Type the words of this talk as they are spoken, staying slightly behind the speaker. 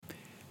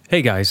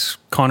Hey guys,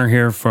 Connor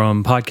here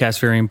from Podcast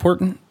Very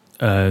Important,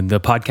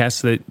 the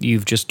podcast that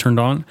you've just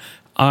turned on.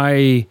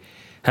 I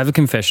have a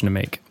confession to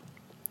make.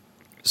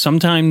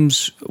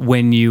 Sometimes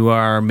when you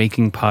are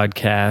making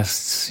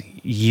podcasts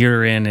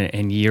year in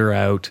and year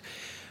out,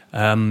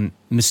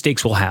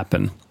 mistakes will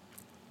happen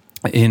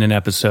in an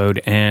episode,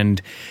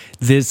 and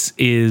this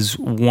is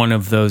one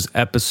of those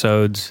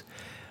episodes.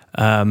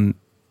 And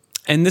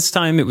this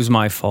time it was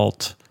my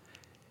fault.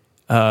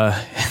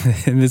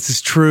 And this is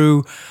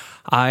true.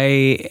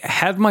 I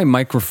had my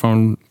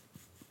microphone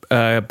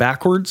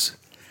backwards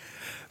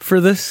for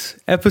this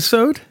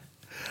episode.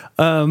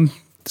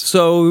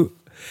 So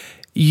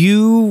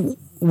you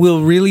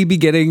will really be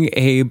getting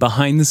a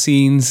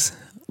behind-the-scenes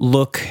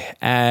look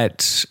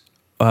at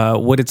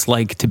what it's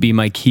like to be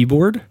my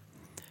keyboard.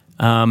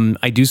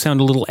 I do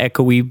sound a little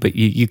echoey, but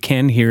you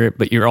can hear it,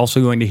 but you're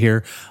also going to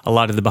hear a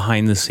lot of the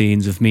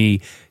behind-the-scenes of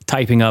me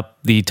typing up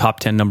the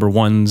top 10 number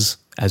ones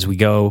as we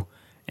go,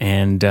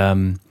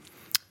 and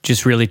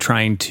just really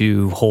trying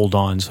to hold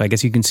on. So I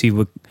guess you can see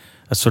what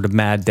a sort of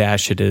mad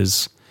dash it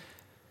is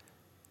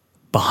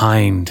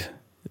behind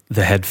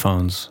the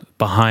headphones,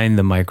 behind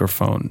the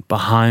microphone,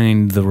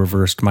 behind the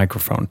reversed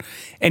microphone.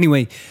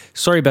 Anyway,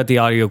 sorry about the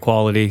audio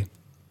quality.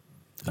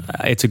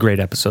 It's a great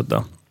episode,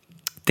 though.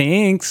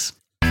 Thanks.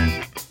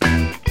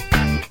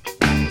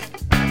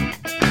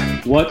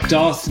 What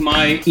doth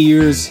my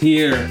ears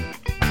hear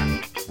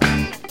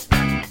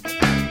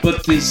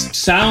but the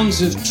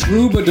sounds of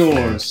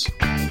troubadours?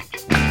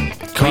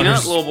 Clean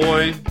up, little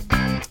boy.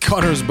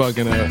 Connor's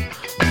bugging out.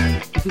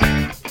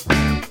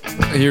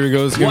 Here he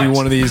goes. Give me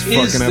one of these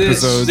fucking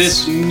episodes.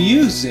 This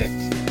music.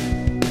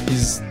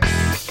 He's.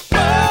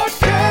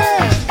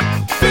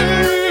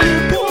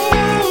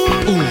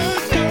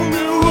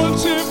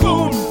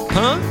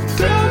 Huh?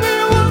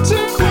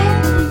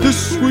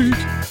 This week.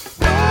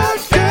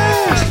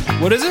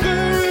 What is it?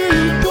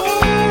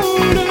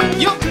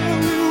 Yo.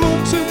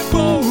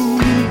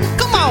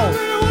 Come on.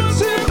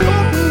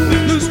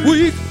 This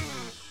week.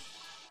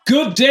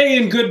 Good day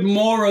and good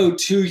morrow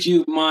to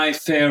you, my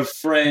fair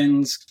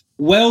friends.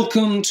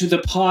 Welcome to the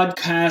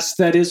podcast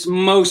that is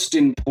most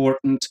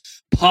important.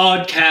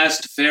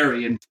 Podcast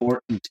very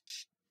important.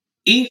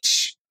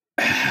 Each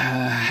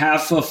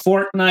half a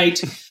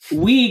fortnight,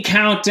 we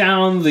count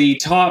down the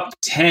top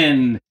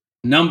 10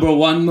 number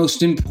one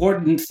most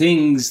important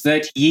things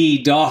that ye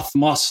doth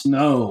must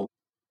know.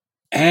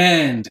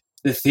 And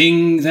the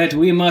thing that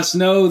we must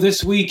know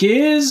this week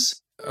is...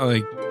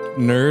 Like,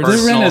 nerds?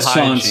 The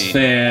Renaissance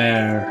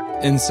Fair.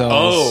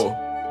 Incels.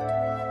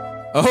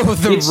 Oh,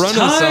 the it's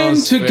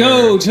Renaissance time to Fair.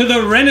 go to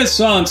the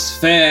Renaissance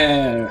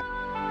Fair.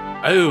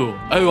 Oh,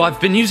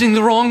 I've been using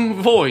the wrong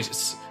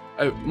voice.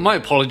 Oh, my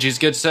apologies,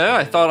 good sir.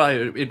 I thought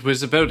it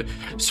was about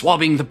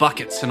swabbing the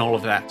buckets and all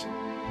of that.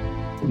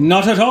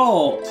 Not at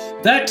all.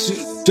 That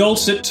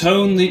dulcet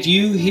tone that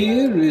you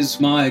hear is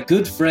my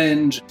good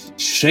friend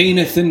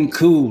Shanathan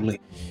Cooley.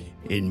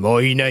 And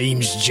my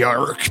name's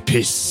Jark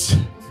Piss.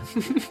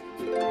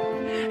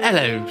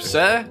 Hello,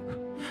 sir.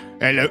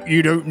 Hello,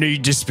 you don't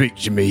need to speak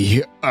to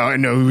me. I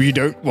know you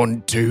don't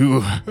want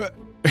to.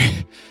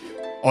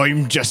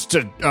 I'm just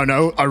a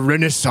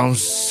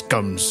Renaissance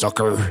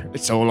scum-sucker.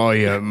 That's all I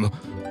am.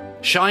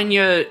 Shine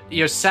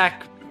your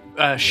sack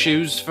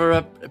shoes for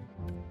a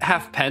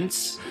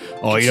halfpence.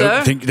 I sir?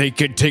 don't think they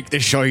could take the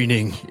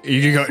shining.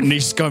 You got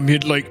any scum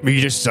you'd like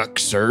me to suck,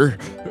 sir?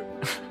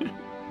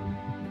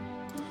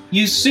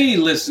 You see,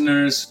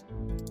 listeners,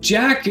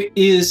 Jack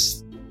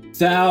is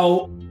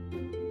thou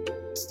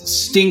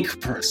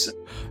stink person.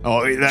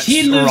 Oh, that's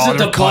He lives at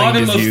rather the kind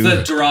bottom of you.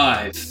 the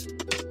drive.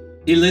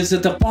 He lives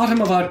at the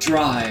bottom of our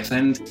drive,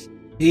 and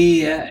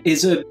he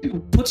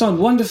puts on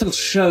wonderful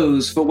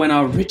shows for when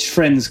our rich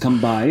friends come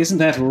by. Isn't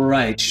that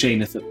right,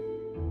 Shanathan?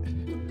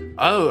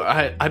 Oh,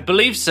 I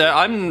believe, sir.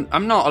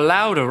 I'm not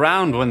allowed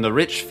around when the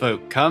rich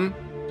folk come.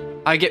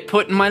 I get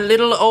put in my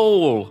little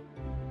hole.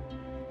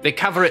 They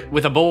cover it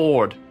with a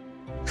board.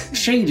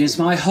 Shane is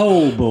my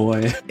hole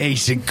boy.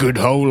 He's a good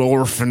whole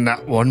orphan,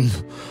 that one.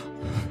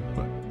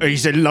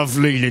 He's a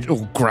lovely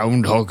little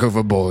groundhog of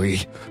a boy.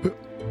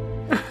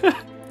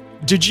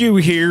 Did you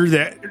hear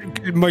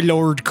that my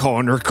Lord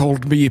Connor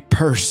called me a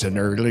person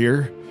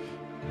earlier?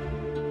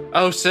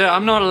 Oh, sir,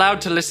 I'm not allowed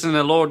to listen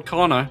to Lord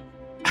Connor.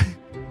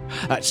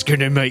 That's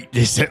going to make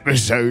this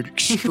episode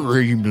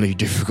extremely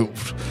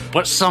difficult.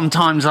 But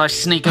sometimes I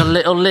sneak a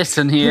little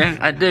listen here.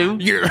 I do.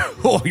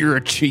 You're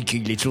a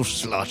cheeky little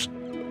slut.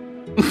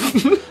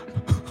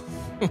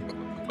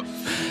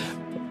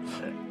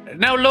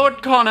 Now,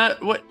 Lord Connor,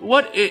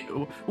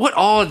 what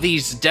are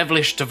these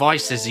devilish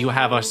devices you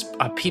have us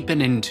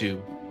peeping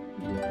into?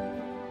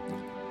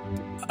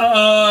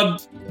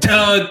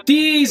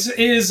 These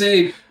is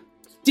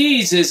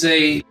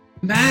a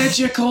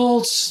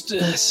magical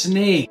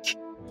snake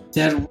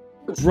that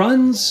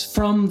runs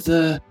from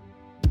the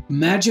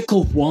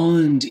magical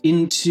wand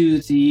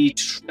into the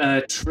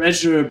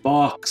treasure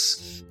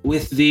box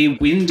with the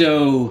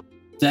window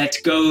that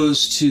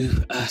goes to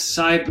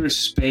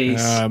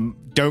cyberspace.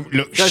 Don't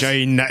look,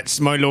 Shane. That's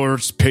my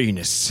lord's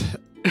penis.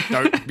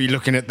 Don't be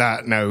looking at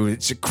that now.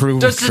 It's a cruel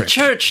Does trick. the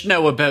church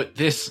know about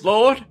this,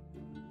 Lord?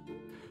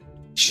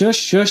 Shush,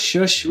 shush,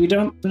 shush. We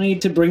don't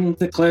need to bring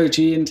the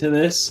clergy into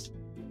this.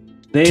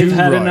 They've Too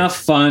had right. enough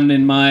fun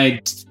in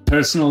my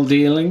personal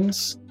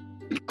dealings.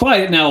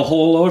 Quiet now,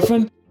 whole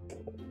orphan.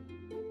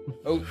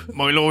 Oh,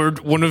 my lord,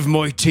 one of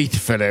my teeth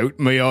fell out.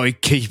 May I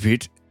keep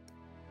it?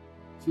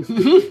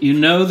 You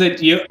know that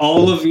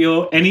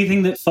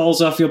anything that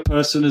falls off your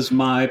person is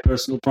my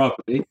personal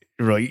property.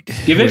 Right.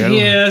 Give it well,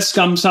 here,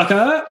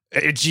 scumsucker.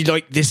 Do you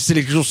like this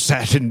little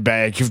satin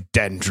bag of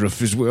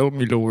dandruff as well,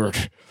 my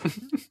lord?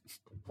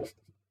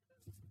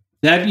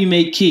 That you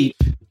may keep.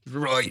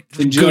 Right.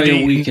 Enjoy Good your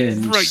eating.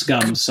 weekend, Right.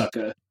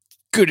 scumsucker.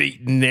 Good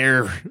eating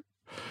there.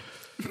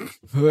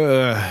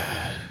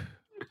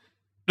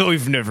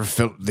 I've never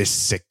felt this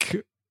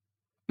sick.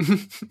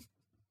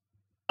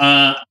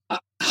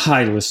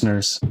 Hi,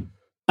 listeners.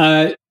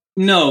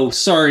 No,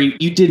 sorry,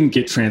 you didn't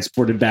get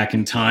transported back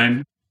in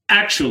time.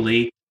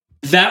 Actually,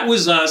 that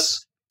was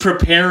us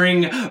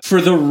preparing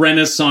for the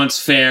Renaissance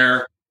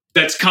Fair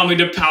that's coming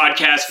to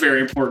Podcast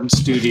Very Important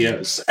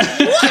Studios.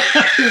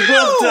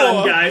 Well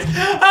done, guys.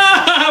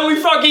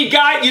 We fucking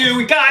got you.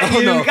 We got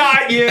you. no. We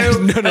got you.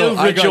 No,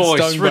 I got rejoice,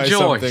 stung by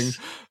rejoice.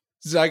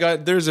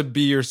 something. There's a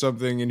bee or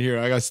something in here.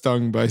 I got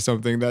stung by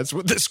something. That's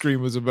what the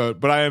scream was about.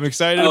 But I am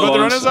excited Oh, about the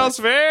I'm Renaissance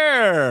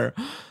Fair.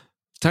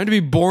 It's time to be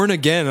born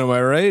again. Am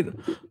I right?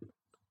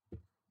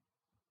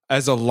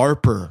 As a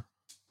LARPer.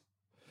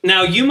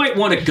 Now, you might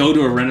want to go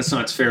to a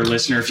Renaissance Fair,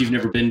 listener, if you've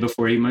never been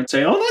before. You might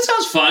say, oh, that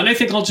sounds fun. I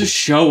think I'll just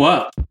show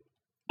up.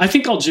 I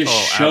think I'll just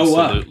show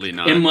up absolutely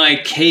not. in my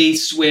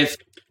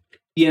K-Swift,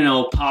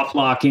 pop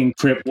locking,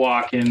 crip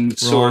walking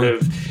sort Wrong.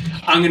 of.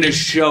 I'm going to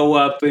show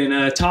up in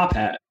a top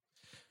hat.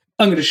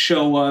 I'm going to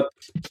show up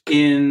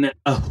in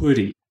a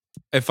hoodie.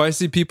 If I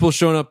see people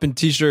showing up in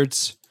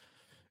t-shirts,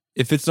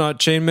 if it's not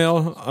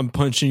chainmail, I'm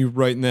punching you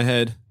right in the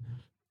head.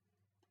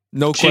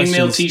 No questions.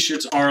 Chainmail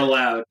T-shirts are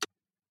allowed.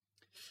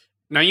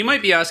 Now you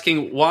might be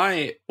asking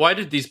why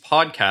did these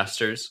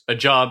podcasters, a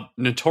job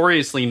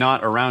notoriously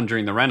not around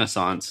during the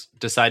Renaissance,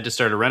 decide to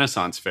start a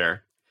Renaissance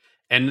fair?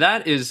 And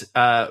that is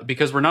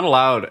because we're not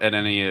allowed at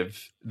any of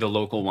the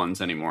local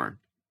ones anymore.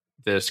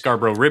 The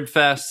Scarborough Rib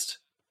Fest,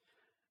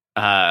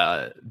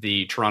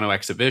 the Toronto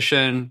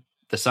Exhibition,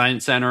 the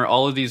Science Center,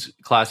 all of these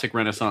classic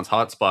Renaissance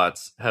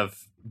hotspots have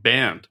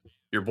banned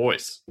your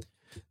voice.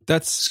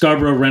 That's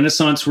Scarborough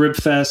Renaissance Rib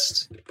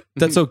Fest.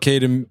 that's okay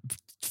to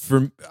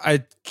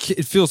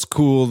it feels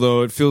cool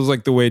though. It feels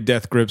like the way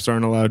Death Grips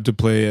aren't allowed to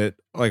play at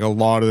like a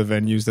lot of the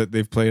venues that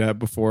they've played at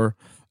before.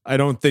 I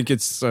don't think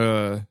it's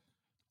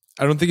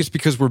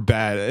because we're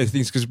bad. I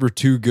think it's because we're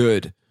too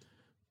good.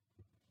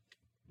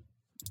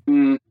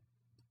 Mm,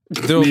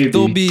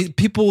 There'll be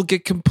people will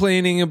get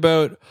complaining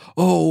about,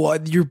 oh,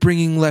 you're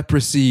bringing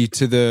leprosy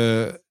to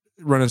the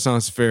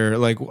Renaissance Fair,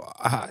 like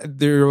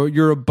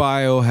you're a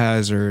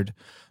biohazard,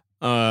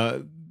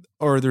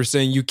 or they're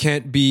saying you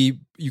can't be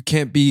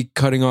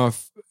cutting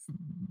off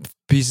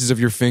pieces of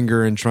your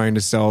finger and trying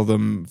to sell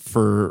them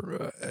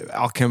for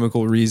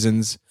alchemical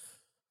reasons.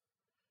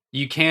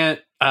 You can't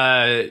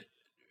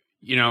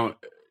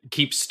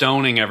keep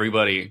stoning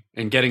everybody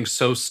and getting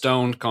so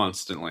stoned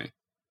constantly.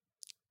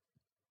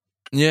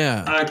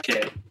 Yeah,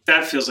 okay,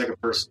 that feels like a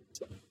person.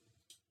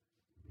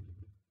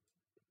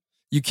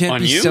 you can't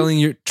On be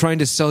you? trying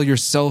to sell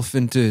yourself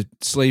into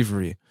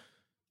slavery.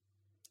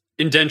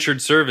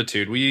 Indentured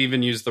servitude. We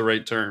even use the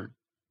right term.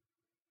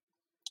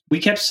 We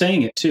kept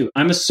saying it too.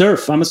 I'm a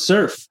serf.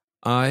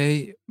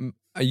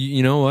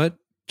 You know what,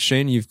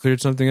 Shane, you've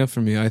cleared something up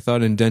for me. I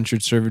thought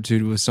indentured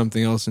servitude was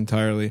something else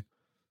entirely.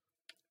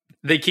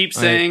 They keep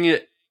saying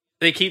it.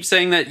 They keep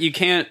saying that you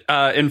can't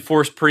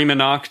enforce prima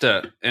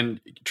nocta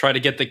and try to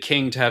get the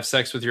king to have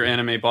sex with your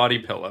anime body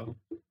pillow.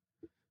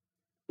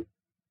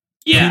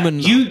 Yeah,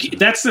 Prima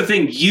that's the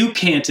thing. You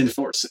can't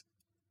enforce it.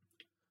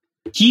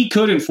 He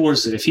could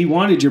enforce it. If he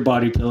wanted your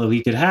body pillow,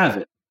 he could have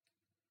it.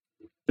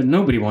 But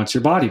nobody wants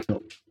your body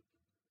pillow.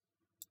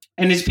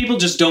 And as people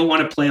just don't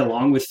want to play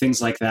along with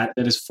things like that,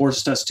 that has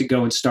forced us to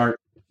go and start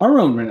our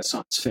own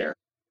Renaissance Fair.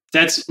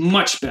 That's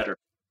much better.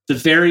 The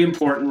very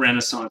important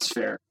Renaissance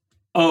Fair.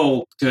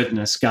 Oh,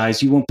 goodness,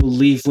 guys, you won't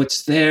believe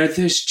what's there.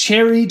 There's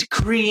cherried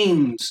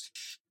creams.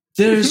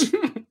 There's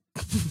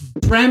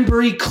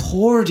cranberry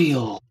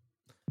cordial.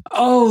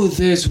 Oh,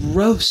 there's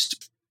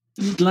roast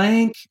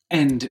blank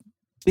and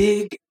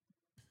big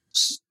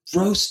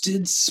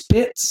roasted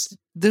spits.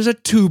 There's a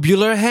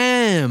tubular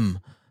ham.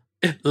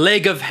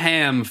 Leg of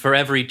ham for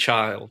every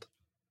child.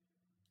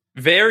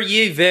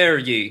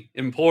 Very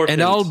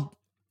important.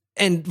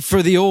 And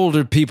for the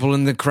older people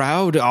in the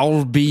crowd,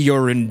 I'll be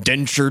your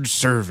indentured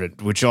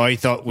servant, which I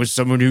thought was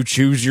someone who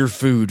chews your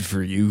food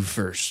for you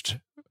first.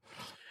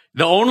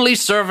 The only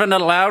servant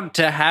allowed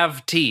to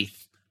have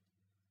teeth.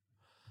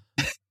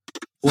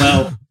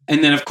 Well,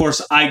 and then, of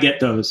course, I get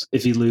those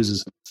if he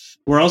loses them.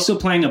 We're also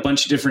playing a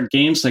bunch of different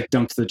games like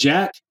Dunk the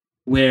Jack,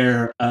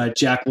 where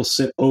Jack will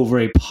sit over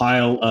a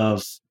pile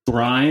of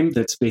grime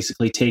that's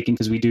basically taken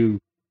because we do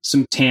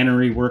some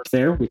tannery work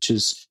there, which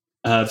is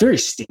very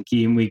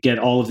stinky, and we get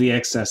all of the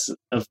excess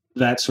of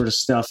that sort of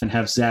stuff and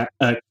have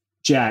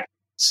Jack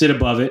sit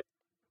above it.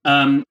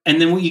 And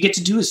then what you get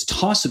to do is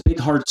toss a big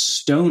hard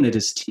stone at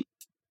his teeth.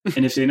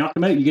 And if they knock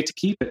him out, you get to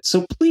keep it.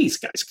 So please,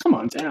 guys, come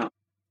on down.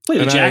 Play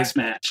the Jack's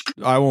match.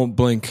 I won't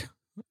blink.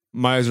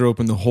 My eyes are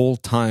open the whole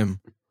time.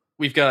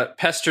 We've got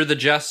Pester the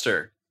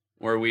Jester,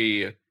 where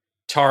we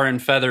tar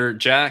and feather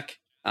Jack.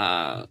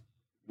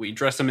 We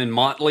dress him in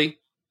motley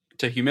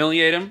to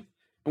humiliate him.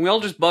 And we all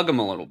just bug him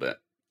a little bit.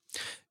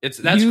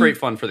 That's great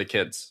fun for the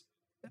kids.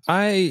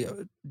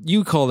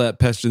 You call that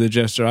Pester the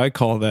Jester. I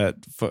call that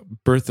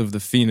Birth of the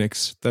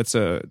Phoenix. That's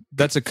a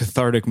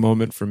cathartic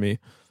moment for me.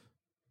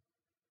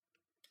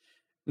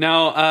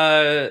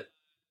 Now,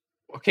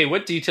 okay,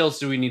 what details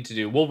do we need to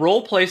do? We'll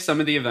role play some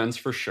of the events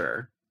for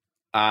sure.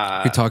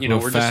 We talk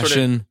about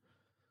fashion.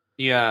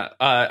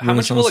 How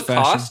much will it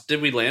cost?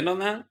 Did we land on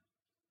that?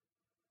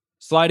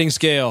 Sliding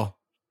scale.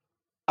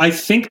 I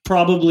think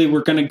probably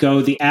we're going to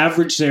go, the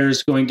average there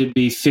is going to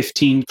be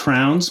 15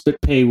 crowns,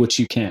 but pay what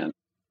you can.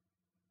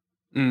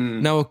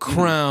 Now a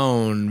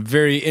crown,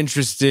 very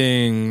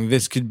interesting.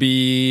 This could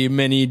be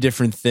many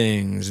different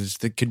things.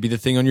 It could be the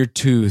thing on your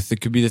tooth. It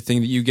could be the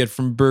thing that you get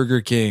from Burger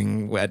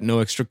King at no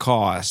extra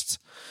cost.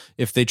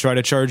 If they try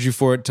to charge you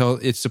for it,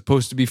 it's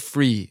supposed to be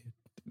free.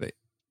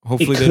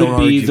 Hopefully they don't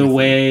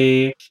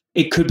argue.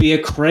 It could be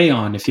a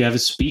crayon if you have a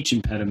speech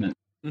impediment.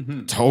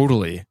 Mm-hmm.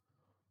 Totally.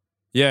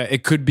 Yeah,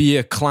 it could be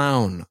a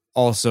clown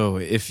also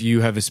if you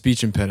have a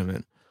speech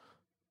impediment.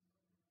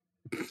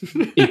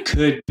 It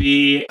could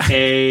be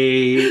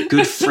a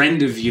good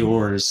friend of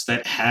yours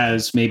that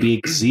has maybe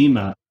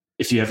eczema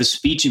if you have a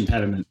speech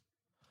impediment.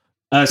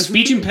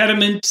 Speech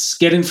impediments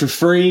get in for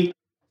free.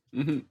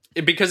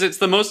 Mm-hmm. Because it's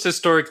the most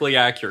historically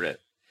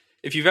accurate.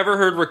 If you've ever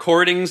heard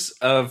recordings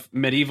of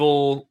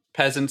medieval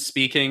peasants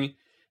speaking,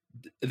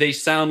 they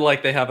sound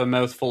like they have a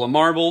mouthful of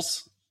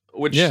marbles,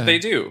 which they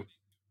do.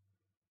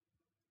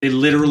 They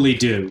literally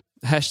do.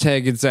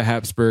 Hashtag it's a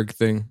Habsburg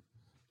thing.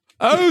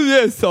 Oh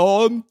yes,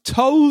 I'm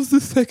Charles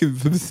II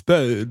from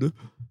Spain.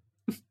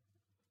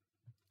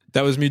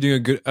 That was me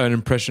doing an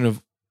impression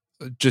of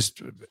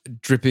just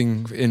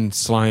dripping in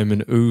slime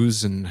and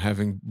ooze and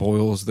having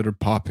boils that are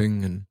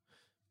popping. And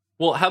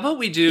well, how about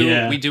we do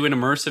an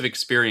immersive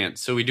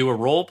experience? So we do a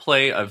role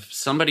play of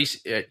somebody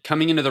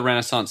coming into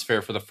the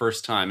Fair for the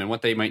first time and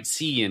what they might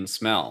see and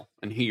smell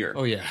and hear.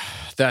 Oh yeah,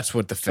 that's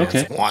what the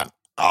fans want.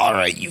 All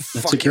right, you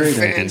fucking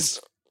fans.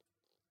 Idea.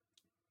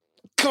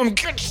 Come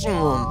get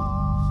some.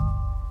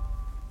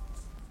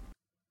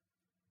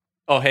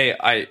 Oh, hey,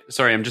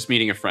 I'm just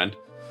meeting a friend.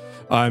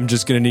 I'm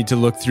just going to need to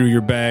look through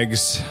your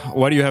bags.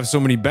 Why do you have so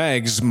many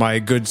bags, my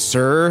good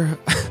sir?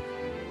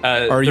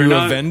 Are you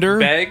a vendor?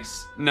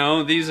 Bags?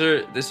 No, these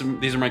are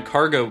my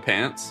cargo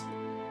pants.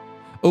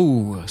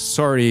 Oh,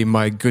 sorry,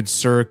 my good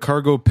sir.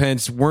 Cargo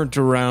pants weren't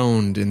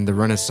around in the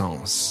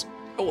Renaissance.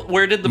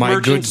 Where did the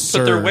merchants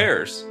put their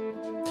wares?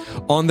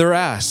 On their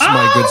ass,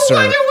 my good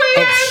sir.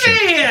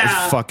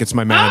 Oh, fuck, it's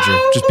my manager.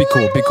 Just be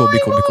cool, be cool.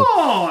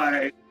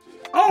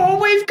 Oh,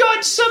 we've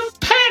got some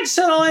pants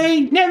that I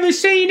ain't never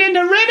seen in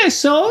the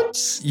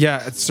Renaissance.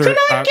 Yeah, sir. Can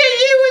I get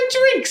you a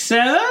drink,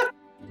 sir?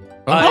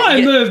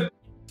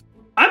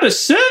 I'm a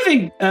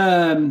serving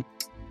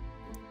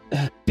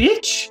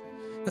bitch.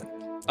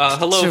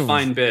 Hello,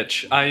 fine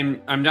bitch.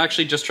 I'm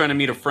actually just trying to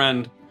meet a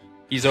friend.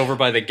 He's over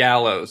by the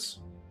gallows.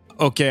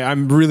 Okay,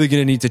 I'm really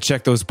going to need to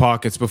check those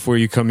pockets before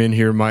you come in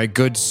here, my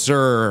good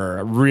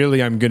sir.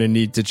 Really, I'm going to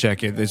need to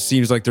check it. It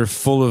seems like they're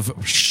full of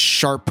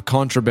sharp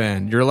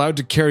contraband. You're allowed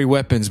to carry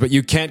weapons, but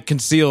you can't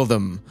conceal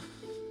them.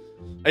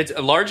 It's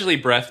largely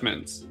breath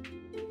mints.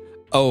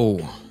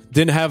 Oh,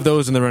 didn't have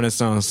those in the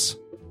Renaissance.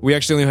 We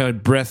actually only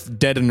had breath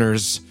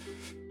deadeners.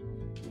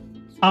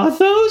 Are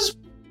those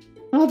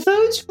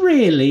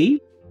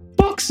really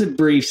boxer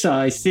briefs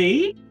I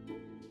see?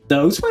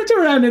 Those went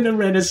around in the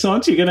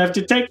Renaissance. You're going to have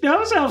to take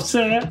those off,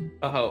 sir.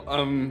 Oh,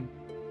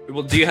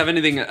 well, do you have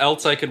anything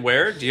else I could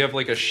wear? Do you have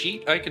like a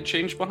sheet I could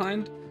change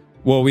behind?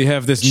 Well, we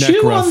have this neck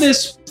ruff. Chew on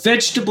this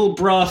vegetable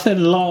broth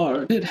and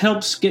lard. It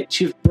helps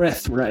get your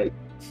breath right.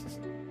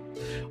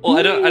 Well,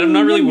 I'm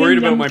not really worried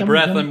about my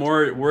breath. I'm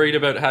more worried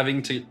about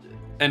having to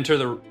enter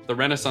the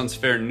Renaissance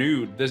Fair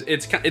nude.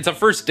 It's a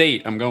first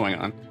date I'm going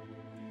on.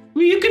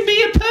 Well, you can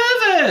be a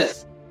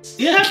pervert.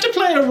 You have to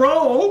play a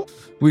role.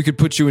 We could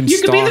put you in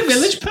stocks. You could be the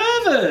village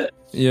pervert.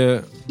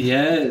 Yeah.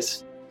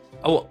 Yes.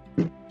 Oh,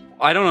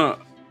 I don't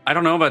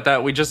know about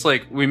that.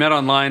 We met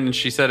online and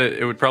she said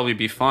it would probably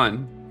be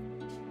fun.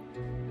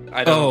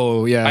 I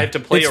have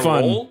to play a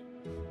role?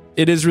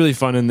 It is really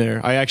fun in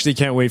there. I actually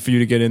can't wait for you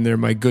to get in there,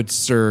 my good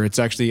sir. It's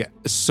actually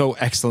so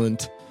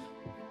excellent.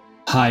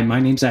 Hi,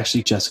 my name's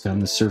actually Jessica. I'm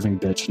the serving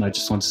bitch, and I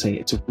just want to say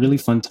it's a really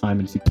fun time,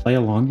 and if you play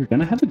along, you're going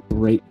to have a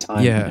great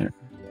time in there.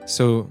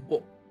 So...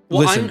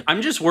 Well, listen,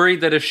 I'm just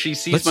worried that if she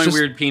sees my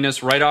weird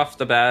penis right off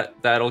the bat,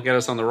 that'll get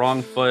us on the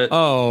wrong foot.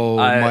 Oh,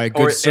 my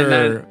good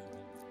sir.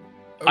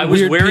 I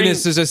was weird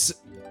penis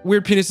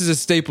is a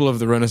staple of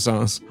the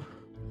Renaissance.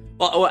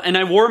 Well, and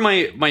I wore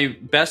my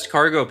best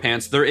cargo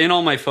pants. They're in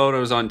all my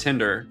photos on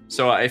Tinder,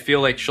 so I feel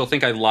like she'll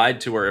think I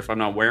lied to her if I'm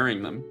not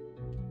wearing them.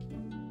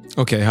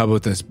 Okay, how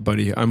about this,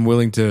 buddy? I'm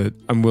willing to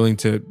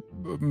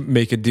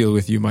make a deal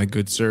with you, my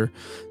good sir.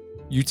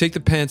 You take the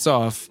pants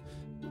off,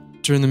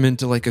 turn them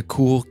into like a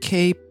cool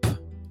cape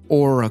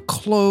or a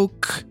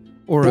cloak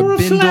or a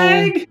bindle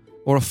flag.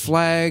 or a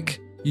flag.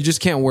 You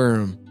just can't wear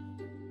them.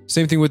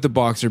 Same thing with the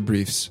boxer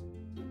briefs.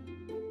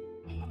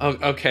 Oh,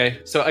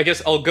 okay, so I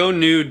guess I'll go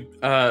nude,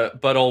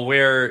 but I'll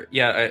wear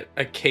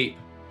a cape,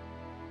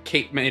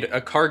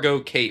 a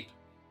cargo cape.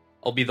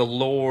 I'll be the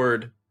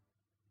Lord.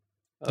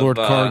 Lord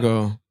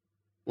Cargo.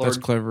 That's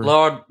clever.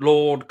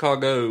 Lord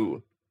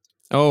Cargo.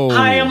 Oh,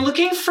 Hi, I'm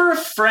looking for a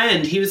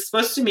friend. He was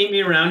supposed to meet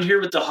me around here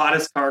with the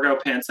hottest cargo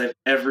pants I've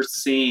ever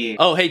seen.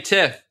 Oh, hey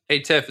Tiff,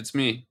 it's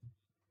me.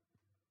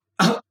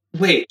 Oh,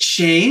 wait,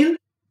 Shane?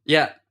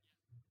 Yeah.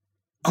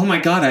 Oh my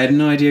god, I had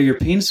no idea your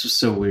penis was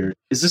so weird.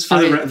 Is this for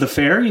the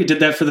fair? You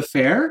did that for the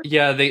fair?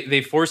 Yeah,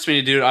 they forced me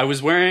to do it. I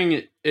was wearing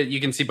it. You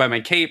can see by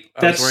my cape.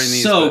 I That's was wearing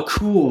these, so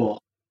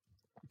cool.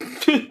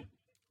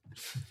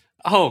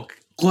 Oh,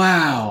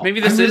 wow. maybe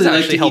this is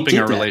actually helping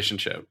our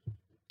relationship.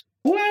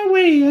 Well,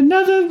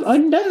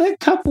 another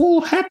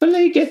couple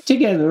happily get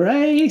together,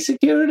 eh,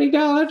 security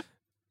guard?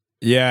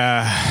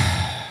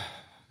 yeah.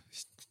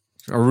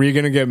 Are we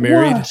gonna get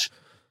married? What?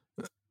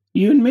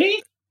 You and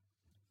me?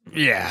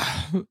 Yeah.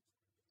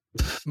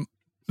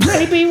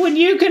 Maybe when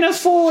you can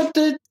afford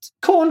the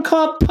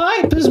corncob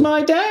pipe as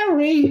my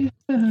dowry.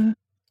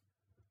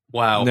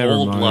 Wow, Never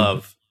old mind.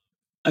 love.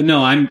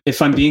 No,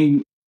 if I'm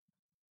being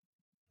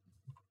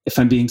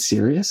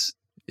serious,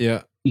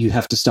 Yeah. you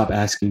have to stop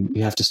asking.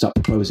 You have to stop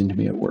proposing to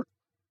me at work.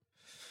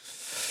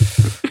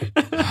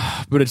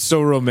 But it's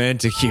so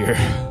romantic here.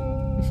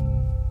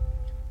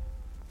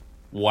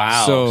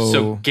 Wow. So-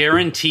 So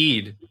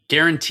guaranteed We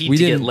to get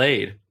didn't-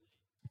 laid.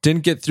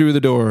 Didn't get through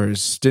the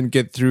doors.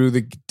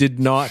 Did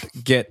not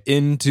get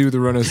into the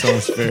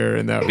Renaissance Fair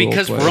in that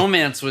Because role play.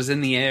 romance was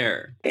in the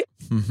air.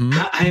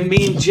 Mhm. I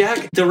mean,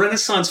 Jack, the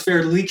Renaissance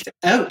Fair leaked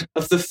out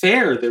of the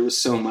fair. There was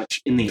so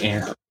much in the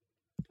air.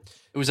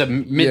 It was a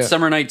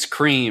Midsummer Night's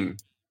Cream.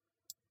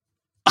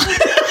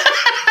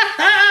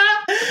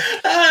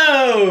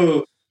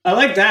 Oh, I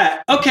like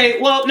that. Okay,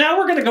 well, now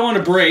we're going to go on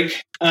a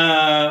break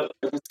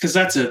because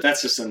that's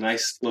just a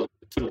nice little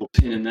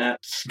pin in that.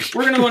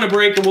 We're going to go on a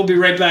break, and we'll be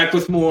right back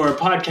with more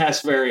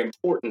Podcast Very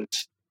Important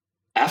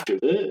after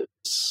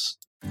this.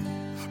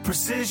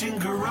 Precision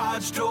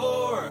Garage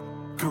Door.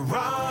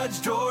 Garage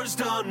doors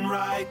done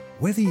right.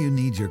 Whether you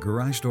need your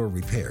garage door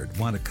repaired,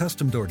 want a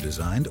custom door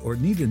designed, or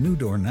need a new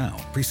door now,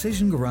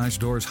 Precision Garage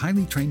Door's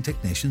highly trained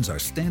technicians are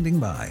standing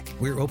by.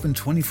 We're open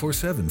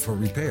 24/7 for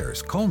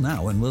repairs. Call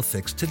now and we'll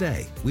fix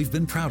today. We've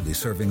been proudly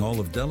serving all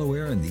of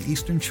Delaware and the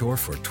Eastern Shore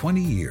for 20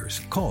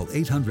 years. Call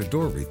 800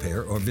 Door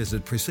Repair or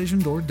visit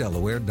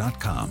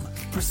PrecisionDoorDelaware.com.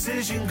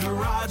 Precision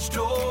Garage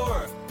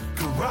Door.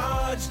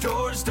 Garage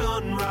doors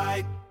done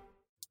right.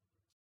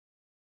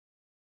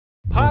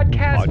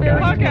 Podcast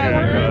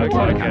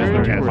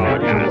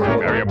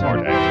very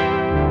important.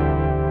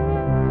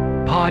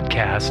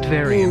 Podcast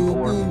very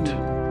important.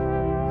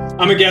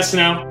 I'm a guest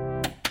now.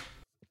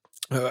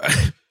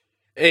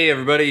 Hey,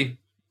 everybody.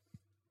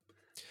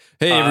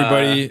 Hey,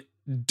 everybody.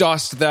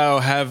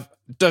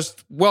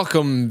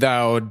 Welcome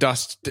thou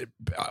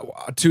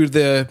to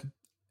the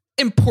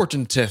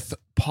Importanteth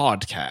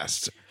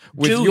podcast.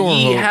 With Do your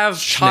ye host, have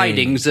Shane.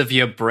 tidings of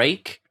your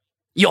break?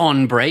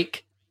 Yon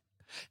break?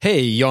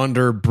 Hey,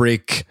 yonder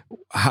break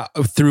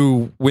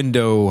through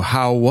window,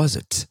 how was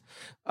it?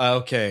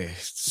 Okay,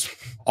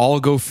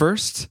 I'll go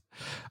first.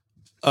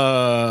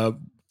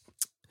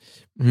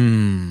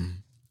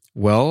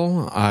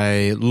 Well,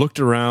 I looked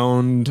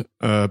around,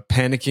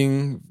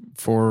 panicking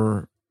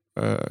for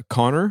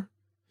Connor.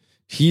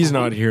 He's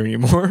not here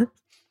anymore.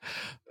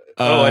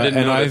 I didn't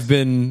And notice. I've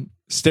been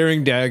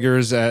staring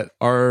daggers at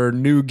our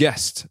new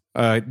guest,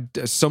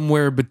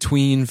 somewhere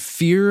between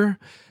fear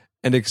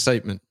and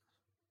excitement.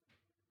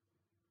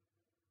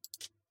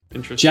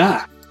 Interesting.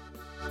 Jack,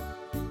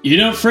 you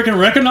don't freaking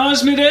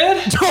recognize me,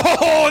 Dad?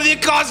 Oh, the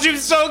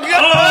costume's so good!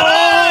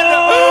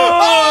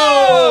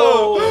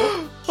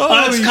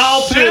 It's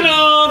Kyle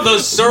Penna, the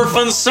Surf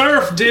and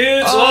Surf,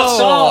 dudes. What's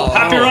Oh. up?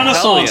 Happy Oh,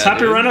 Renaissance. hell yeah, Happy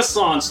dude.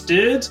 Renaissance,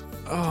 dudes.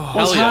 Oh,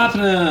 What's yeah.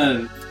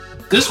 happening?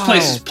 This Kyle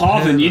place is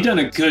popping. Penna. You done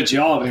a good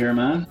job here,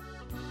 man.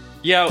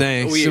 Yeah,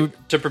 Thanks.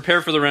 to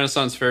prepare for the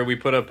Renaissance Fair, we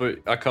put up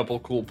a couple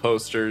cool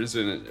posters,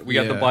 and we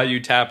got the Yeah. Bayou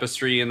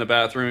tapestry in the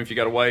bathroom if you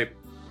got to wipe.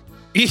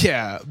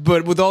 yeah,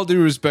 but with all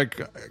due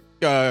respect,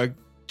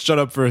 shut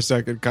up for a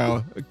second,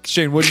 Kyle.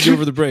 Shane, what did you do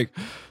over the break?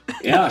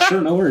 Yeah,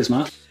 sure. No worries,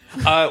 man.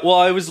 Well,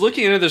 I was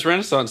looking into this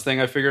Renaissance thing.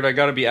 I figured I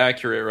got to be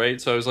accurate,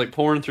 right? So I was like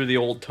pouring through the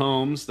old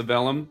tomes, the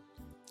vellum,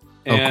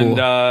 Oh, and cool.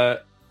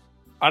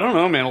 I don't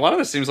know, man. A lot of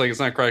this seems like it's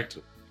not correct.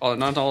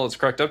 Not all it's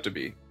cracked up to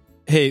be.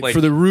 Hey, Like-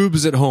 for the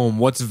rubes at home,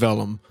 what's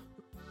vellum?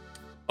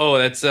 Oh,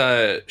 that's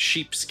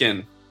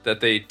sheepskin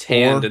that they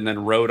tanned Or- and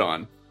then wrote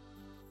on.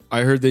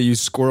 I heard they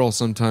use squirrel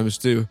sometimes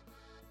too.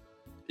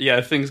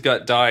 Yeah, things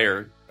got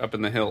dire up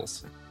in the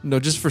hills. No,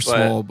 just for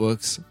small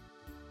books.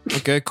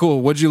 Okay,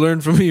 cool. What'd you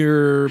learn from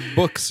your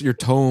books, your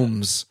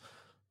tomes?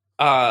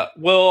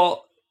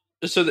 Well,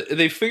 so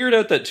they figured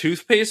out that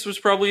toothpaste was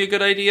probably a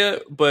good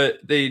idea, but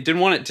they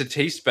didn't want it to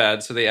taste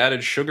bad, so they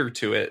added sugar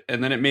to it,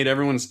 and then it made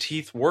everyone's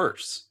teeth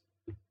worse.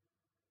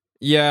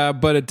 Yeah,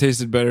 but it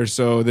tasted better,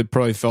 so they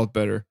probably felt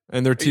better.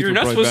 And their teeth You're were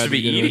not probably supposed bad to be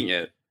begin with. eating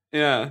it.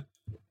 Yeah.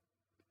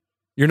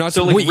 You're not,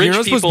 So, like, wait, you're rich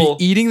not supposed to people-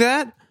 be eating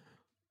that?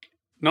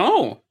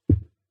 No.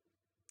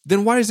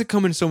 Then why does it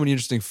come in so many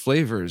interesting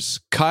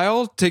flavors?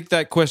 Kyle, take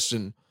that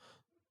question.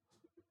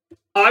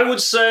 I would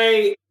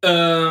say,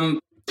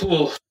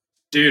 well,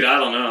 dude, I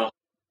don't know.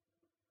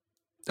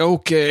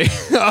 Okay.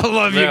 I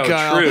love you, No,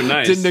 Kyle. true,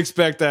 nice. Didn't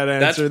expect that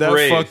That's answer. That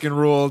brave. fucking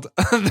ruled.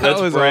 That That's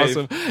was brave.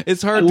 awesome.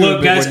 It's hard to Look,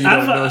 admit guys, when you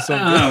don't know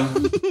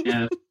something.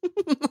 yeah.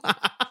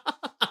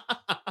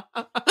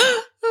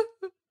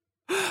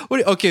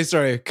 Okay,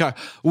 sorry. Kyle.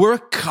 We're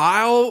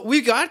Kyle.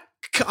 We got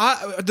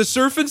the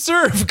Surf and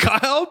Surf.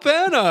 Kyle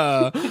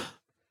Penna.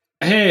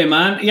 Hey,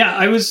 man. Yeah,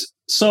 I was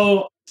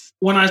so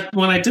when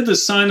I did the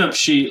sign up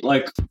sheet,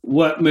 like,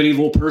 what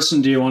medieval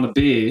person do you want to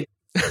be?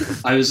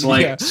 I was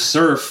like, Yeah.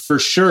 surf for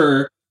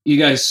sure. You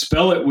guys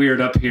spell it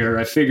weird up here.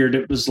 I figured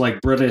it was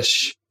like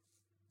British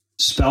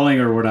spelling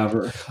or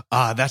whatever.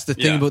 That's the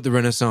thing Yeah. about the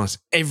Renaissance.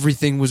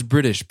 Everything was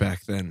British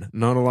back then.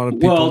 Not a lot of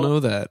people Well, know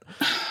that.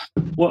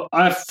 Well,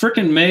 I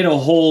freaking made a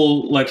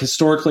whole like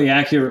historically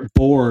accurate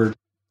board,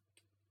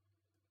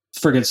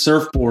 freaking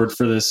surfboard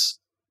for this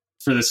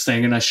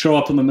thing, and I show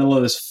up in the middle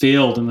of this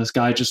field, and this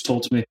guy just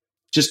tells me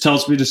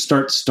to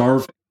start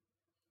starving.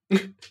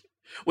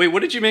 Wait,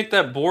 what did you make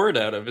that board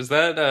out of? Is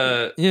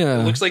that Yeah.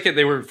 It looks like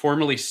they were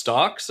formerly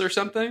stocks or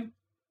something.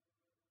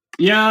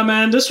 Yeah,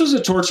 man, this was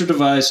a torture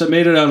device. I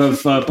made it out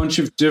of a bunch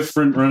of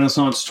different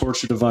Renaissance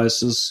torture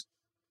devices.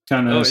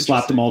 Kind of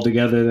slapped them all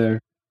together there.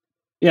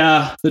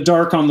 Yeah, the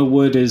dark on the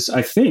wood is,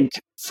 I think,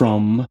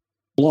 from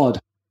blood.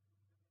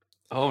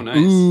 Oh, nice.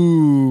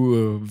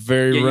 Ooh,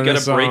 very Yeah, you got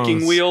Renaissance. a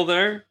breaking wheel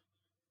there.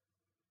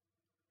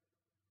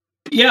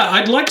 Yeah,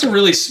 I'd like to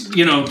really,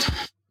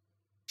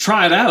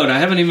 try it out. I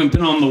haven't even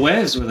been on the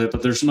waves with it,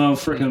 but there's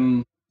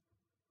nothing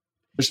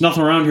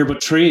around here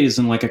but trees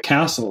and like a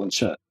castle and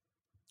shit.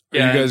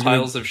 Yeah, you guys and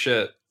piles of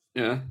shit.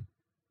 Yeah.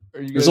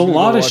 Are you There's guys a gonna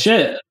lot go of watch-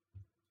 shit.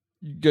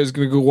 You guys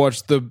gonna go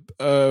watch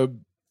the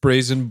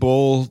Brazen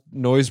Bull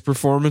noise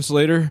performance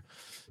later?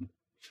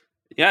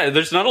 Yeah,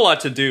 there's not a lot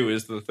to do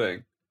is the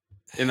thing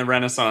in the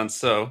Renaissance,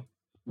 so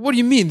What do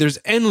you mean? There's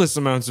endless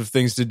amounts of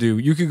things to do.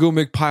 You could go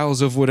make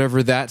piles of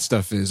whatever that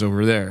stuff is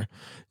over there.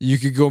 You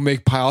could go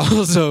make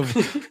piles of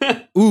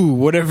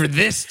whatever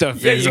this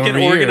stuff yeah, is. you can over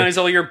here. organize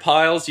all your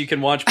piles, you can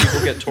watch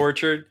people get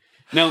tortured.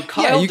 Now,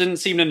 Kyle you- didn't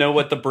seem to know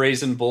what the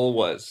Brazen Bull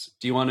was.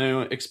 Do you want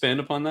to expand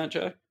upon that,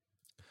 Jack?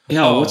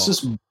 Yeah, Oh. what's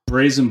this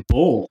brazen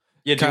bull?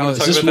 Yeah, do you Kyle, want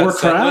to is talk this about that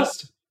set Warcraft?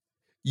 list?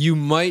 You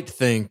might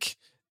think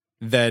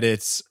that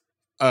it's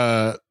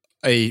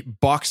a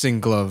boxing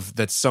glove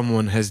that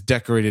someone has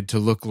decorated to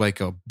look like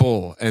a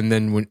bull, and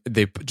then when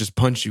they just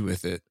punch you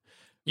with it.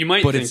 You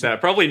might But think it's- that.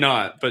 Probably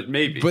not, but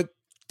maybe. But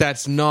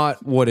that's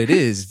not what it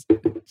is,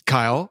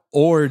 Kyle,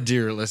 or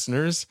dear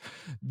listeners.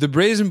 The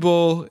Brazen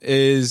Bull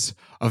is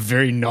a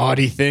very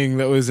naughty thing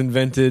that was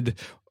invented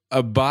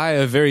by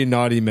a very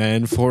naughty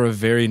man for a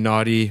very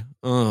naughty,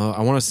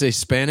 I want to say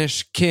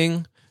Spanish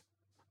king.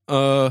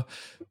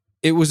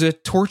 It was a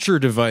torture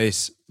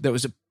device that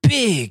was a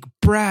big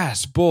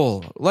brass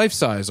bull,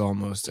 life-size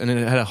almost, and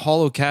it had a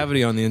hollow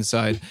cavity on the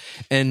inside,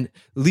 and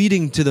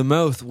leading to the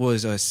mouth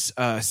was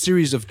a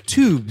series of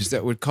tubes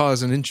that would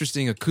cause an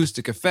interesting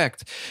acoustic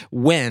effect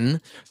when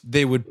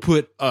they would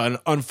put an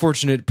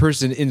unfortunate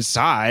person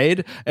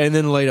inside and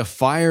then light a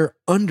fire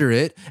under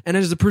it, and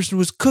as the person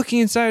was cooking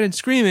inside and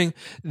screaming,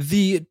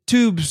 the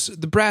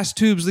brass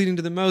tubes leading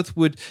to the mouth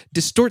would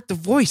distort the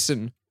voice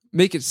and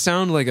make it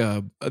sound like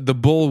the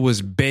bull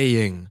was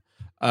baying.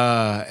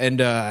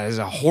 As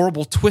a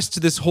horrible twist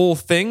to this whole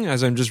thing,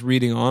 as I'm just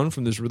reading on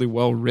from this really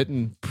well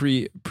written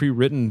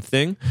pre-written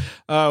thing,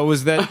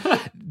 was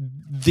that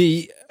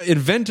the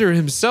inventor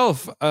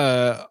himself,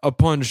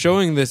 upon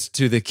showing this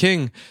to the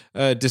king,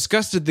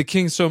 disgusted the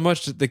king so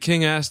much that the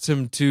king asked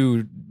him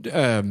to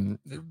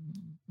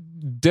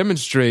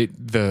demonstrate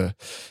the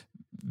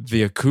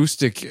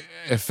acoustic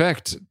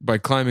effect by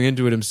climbing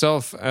into it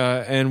himself.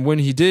 And when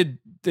he did,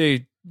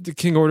 the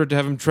king ordered to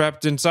have him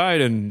trapped inside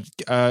and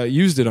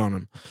used it on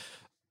him.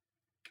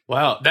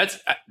 Wow,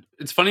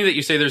 it's funny that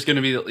you say there's going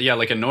to be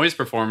like a noise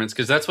performance,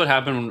 because that's what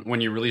happened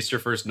when you released your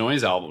first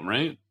noise album,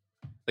 right?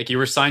 Like you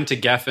were signed to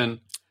Geffen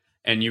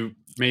and you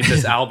made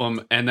this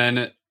album, and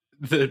then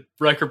the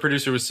record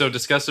producer was so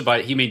disgusted by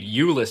it, he made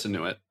you listen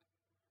to it.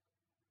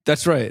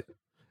 That's right.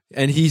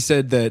 And he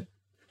said that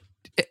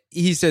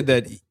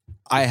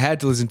I had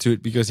to listen to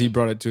it because he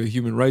brought it to a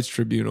human rights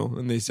tribunal,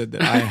 and they said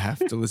that I have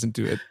to listen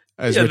to it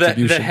as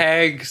retribution. The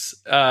Hague's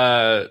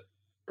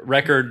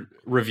record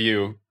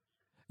review.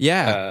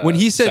 Yeah, when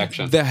he said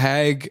section. the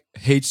Hague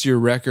hates your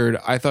record,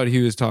 I thought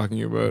he was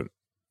talking about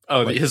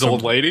Oh, like his some-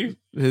 old lady?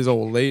 his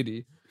old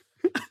lady.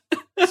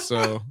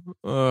 So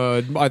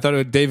I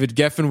thought David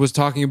Geffen was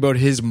talking about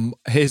his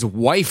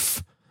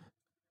wife.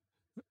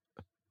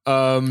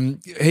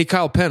 Hey,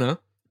 Kyle Penna.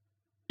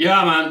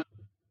 Yeah, man.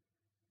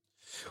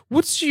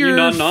 What's You your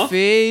nodding off?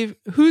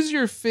 Who's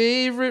your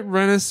favorite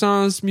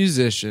Renaissance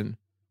musician?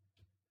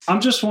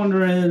 I'm just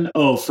wondering.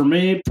 Oh, for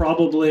me,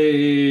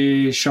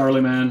 probably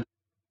Charlie Man.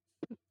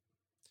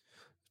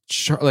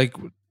 Like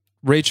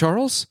Ray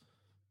Charles?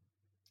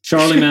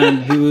 Charlie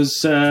Man. He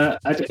was.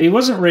 He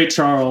wasn't Ray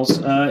Charles.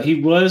 He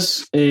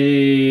was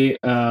a.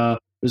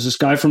 There's this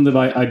guy from the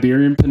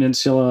Iberian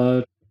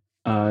Peninsula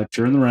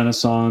during the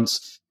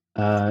Renaissance.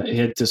 He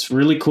had this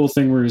really cool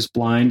thing where he was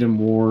blind and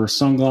wore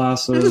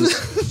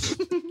sunglasses.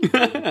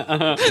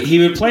 He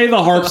would play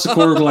the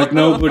harpsichord like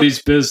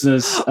nobody's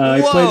business. He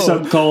played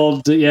something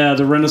called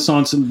the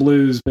Renaissance and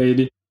Blues,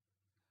 baby.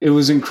 It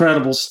was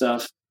incredible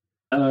stuff.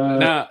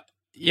 Now,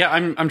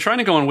 I'm trying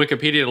to go on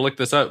Wikipedia to look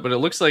this up, but it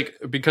looks like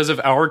because of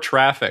our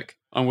traffic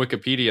on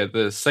Wikipedia,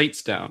 the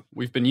site's down.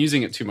 We've been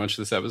using it too much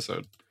this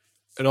episode.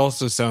 It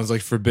also sounds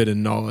like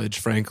forbidden knowledge,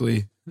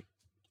 frankly.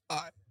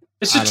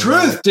 It's the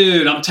truth,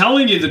 dude. I'm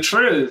telling you the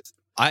truth.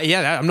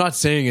 I'm not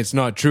saying it's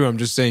not true. I'm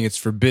just saying it's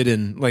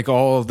forbidden. Like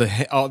all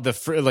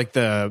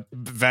the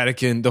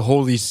Vatican, the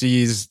Holy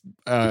See's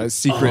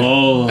secret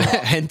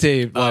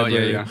Hente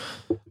library,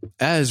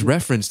 as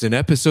referenced in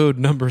episode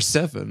number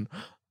 7.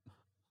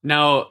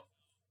 Now,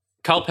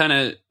 Kyle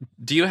Penna,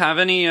 do you have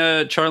any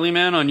Charlie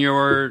Man on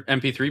your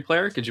MP3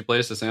 player? Could you play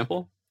us a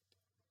sample?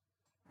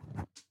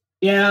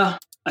 Yeah,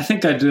 I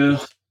think I do.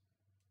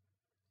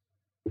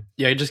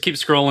 Yeah, you just keep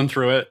scrolling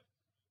through it.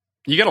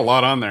 You got a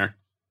lot on there.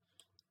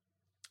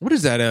 What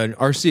is that? An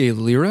RCA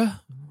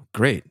Lyra?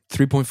 Great.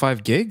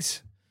 3.5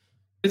 gigs?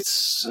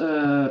 It's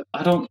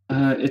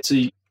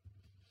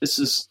this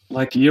is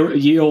like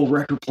ye old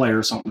record player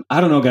or something. I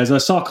don't know, guys. I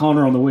saw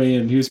Connor on the way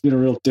in. He was being a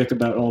real dick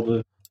about all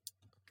the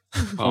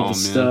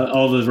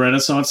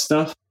Renaissance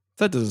stuff.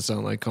 That doesn't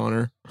sound like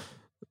Connor.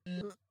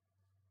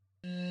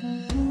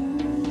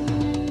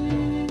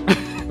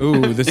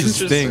 Ooh, this is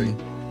Sting.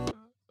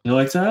 You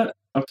like that?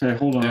 Okay,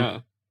 hold on. Yeah.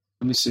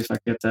 Let me see if I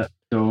can get that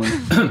going.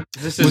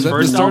 This Was is that the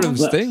first start album?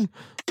 of Sting?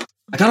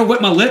 I gotta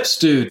wet my lips,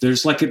 dude.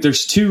 There's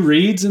 2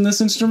 reeds in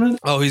this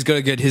instrument. Oh, he's got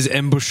to get his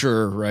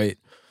embouchure right.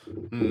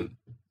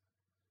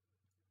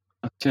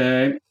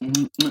 Okay.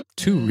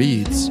 2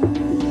 reeds.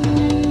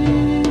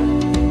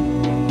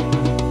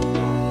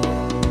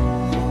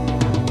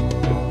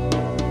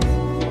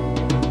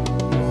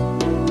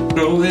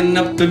 Growing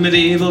up in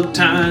medieval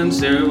times,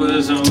 there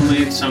was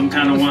only some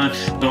kind of wine.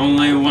 The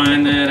only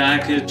wine that I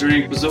could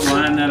drink was the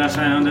wine that I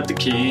found at the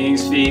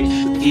king's feet.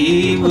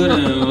 He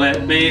wouldn't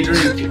let me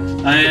drink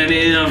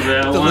any of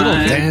that wine. The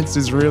little dance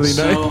is really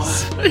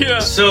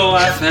nice. So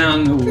I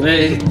found a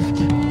way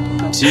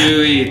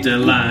to eat the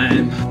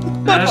lime.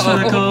 That's what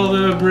I call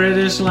the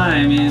British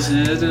lime. He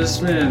said the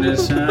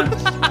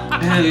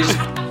British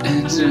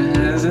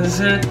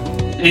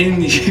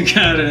and you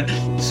gotta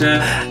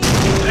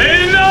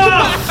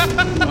enough!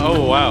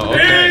 Oh, wow.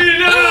 Okay.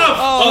 Enough!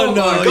 Oh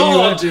no, my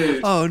God,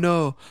 dude. Oh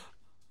no.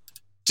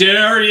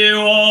 Dare you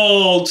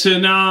all to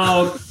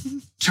now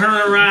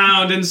turn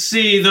around and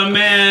see the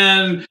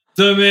man,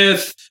 the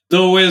myth,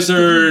 the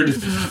wizard,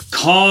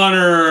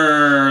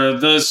 Connor,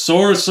 the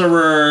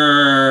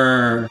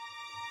sorcerer.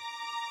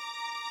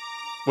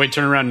 Wait,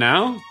 turn around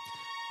now?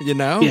 You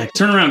know? Yeah,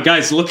 turn around.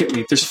 Guys, look at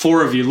me. There's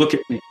 4 of you. Look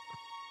at me.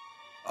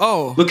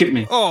 Oh. Look at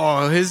me.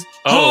 Oh, his...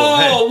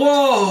 Oh,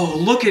 whoa.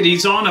 Look at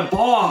he's on a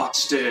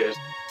box, dude.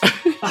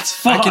 That's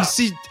fucked.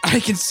 I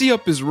can see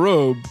up his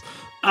robe.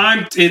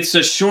 It's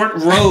a short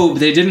robe.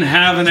 They didn't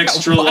have an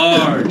extra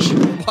large.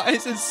 Why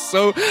is it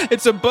so...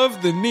 It's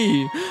above the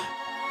knee.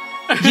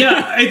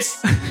 Yeah,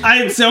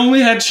 it's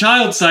only had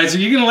child size. Are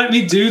you gonna let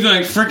me do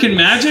the freaking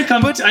magic?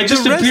 I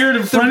just appeared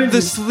in front of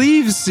the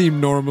sleeves seem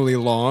normally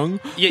long.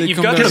 Yeah, They you've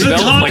come got down the to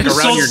belt top like is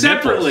around sold your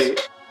separately.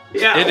 nipples.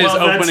 Yeah, It is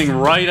opening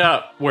right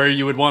up where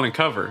you would want to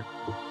cover.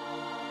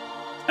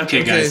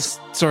 Okay, guys.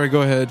 Sorry,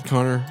 go ahead,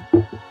 Connor.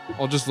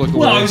 I'll just look away.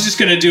 Well, I was just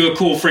gonna do a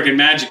cool freaking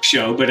magic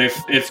show, but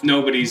if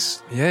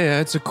nobody's Yeah,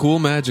 it's a cool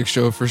magic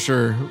show for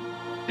sure.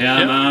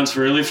 yeah, man, it's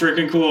really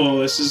freaking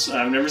cool.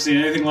 I've never seen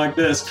anything like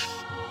this.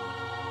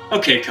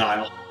 Okay,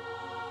 Kyle.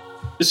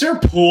 Is there a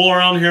pool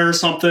around here or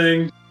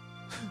something?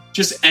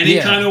 Just any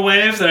kind of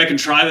wave that I can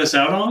try this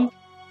out on?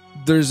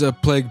 There's a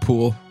plague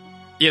pool.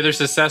 Yeah,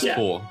 there's a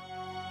cesspool.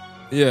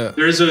 Yeah.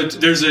 There's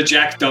a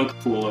Jack Dunk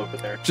pool over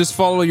there. Just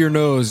follow your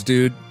nose,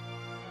 dude.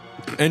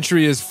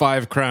 Entry is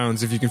 5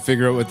 crowns if you can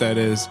figure out what that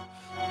is.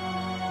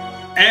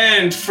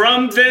 And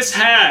from this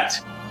hat,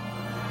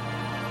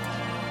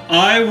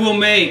 I will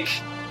make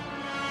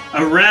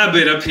a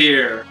rabbit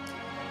appear.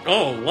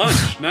 Oh,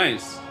 lunch.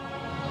 Nice.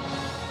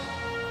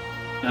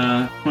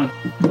 Come on.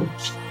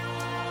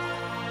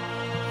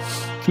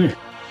 Come here.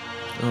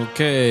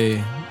 Okay.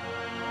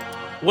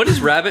 What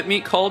is rabbit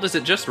meat called? Is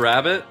it just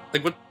rabbit?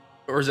 Like what?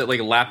 Or is it like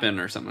Lapin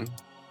or something?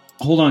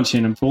 Hold on,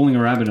 Shane. I'm pulling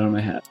a rabbit out of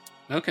my hat.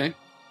 Okay.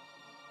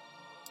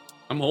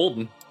 I'm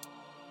holding.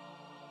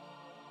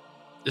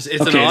 It's Okay,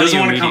 an it audio doesn't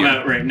want to medium. come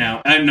out right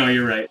now. No,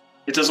 you're right.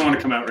 It doesn't want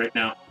to come out right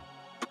now.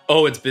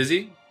 Oh, it's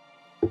busy?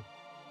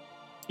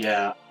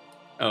 Yeah.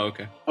 Oh,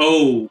 okay.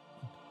 Oh,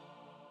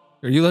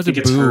 Are you allowed think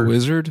to it's boo her. a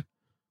wizard? I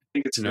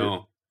think it's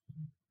No.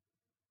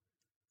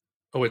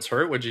 Oh, it's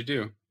hurt? What'd you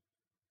do?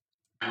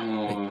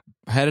 Oh.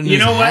 I had it in You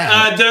his know what?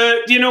 hat.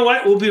 You know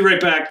what? We'll be right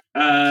back.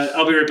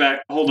 I'll be right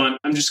back. Hold on.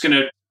 I'm just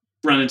gonna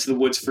run into the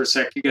woods for a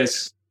sec. You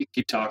guys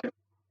keep talking.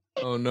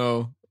 Oh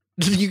no.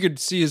 You could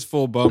see his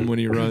full bum when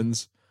he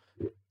runs.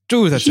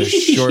 Dude, that's a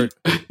short.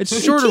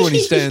 It's shorter when he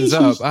stands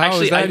up. How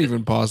Actually, is that I-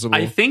 even possible?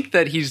 I think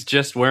that he's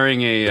just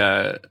wearing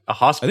a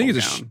hospital I think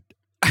it's a gown.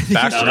 I think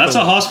Back- No, that's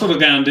a hospital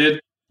gown,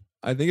 dude.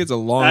 I think it's a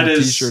long That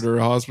is- t-shirt or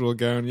a hospital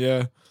gown.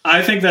 Yeah.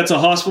 I think that's a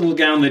hospital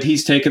gown that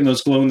he's taken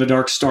those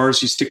glow-in-the-dark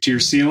stars you stick to your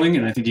ceiling,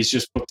 and I think he's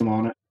just put them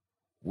on it.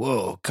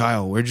 Whoa,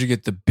 Kyle, where'd you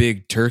get the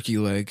big turkey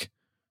leg?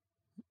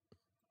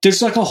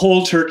 There's like a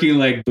whole turkey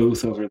leg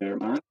booth over there,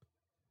 man.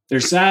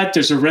 There's that.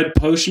 There's a red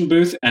potion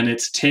booth, and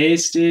it's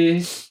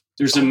tasty.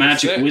 There's a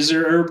magic sick.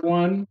 wizard herb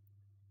one.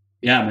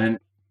 Yeah,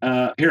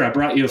 man. Here, I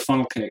brought you a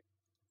funnel cake.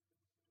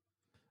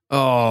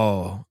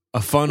 Oh,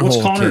 a fun What's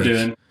hole Connor cake.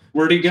 doing?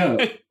 Where'd he go?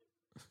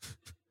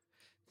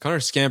 Connor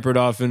scampered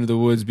off into the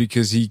woods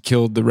because he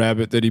killed the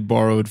rabbit that he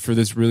borrowed for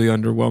this really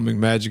underwhelming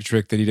magic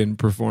trick that he didn't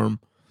perform.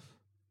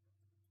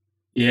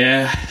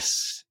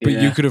 Yes. But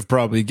yeah. you could have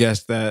probably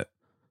guessed that.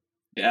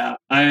 Yeah,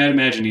 I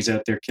imagine he's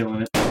out there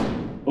killing it.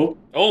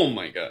 Oh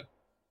my god.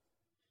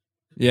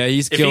 Yeah,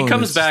 he's If killing he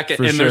comes this, back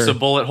for and there's sure. a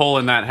bullet hole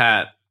in that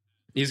hat,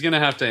 he's going to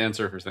have to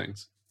answer for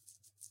things.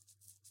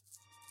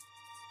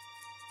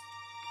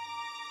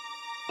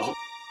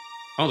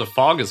 Oh, the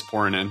fog is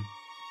pouring in.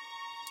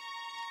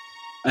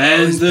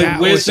 And is the that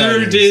what that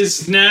wizard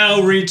is? is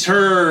now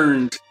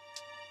returned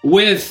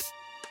with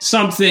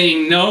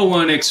something no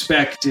one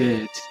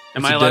expected.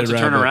 Am It's I a allowed dead to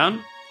turn rabbit.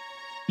 around?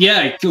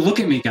 Yeah, look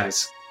at me,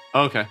 guys.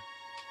 Okay.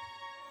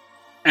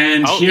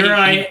 And Oh,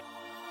 here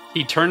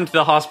He turned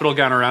the hospital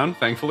gown around,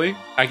 thankfully.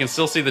 I can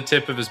still see the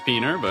tip of his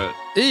peener, but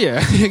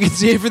Yeah, you can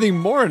see everything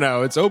more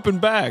now. It's open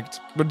backed,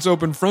 but it's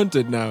open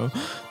fronted now.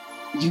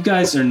 you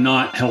guys are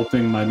not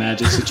helping my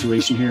magic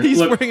situation here. He's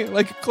Look, wearing it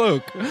like a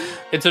cloak.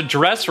 it's a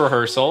dress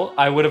rehearsal.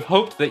 I would have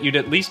hoped that you'd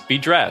at least be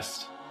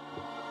dressed.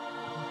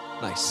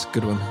 Nice,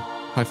 good one.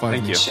 High five.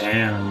 Thank me. you.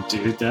 damn,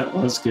 dude, that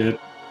was good.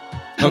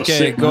 That was Okay,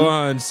 sick, go man.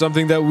 on.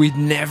 Something that we'd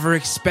never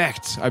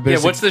expect. I bet Yeah,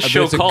 it's what's a, this I bet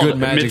show it's a called? good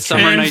magic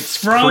Midsummer trick. And Night's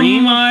from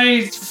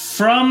Cream?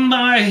 from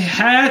my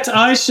hat,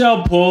 I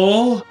shall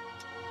pull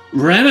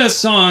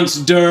Renaissance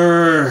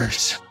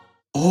dirt.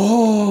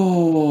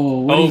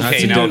 Oh, what do you Okay,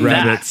 That's a now dead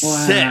rabbit. that's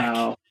sick.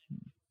 Wow.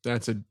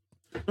 That's a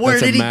Where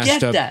That's a did he mashed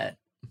get up- that?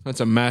 that's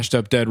a mashed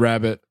up dead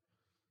rabbit.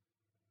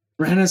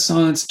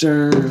 Renaissance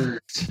dirt.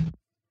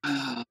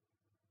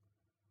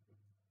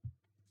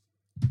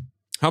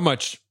 How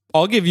much?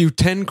 I'll give you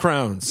 10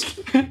 crowns.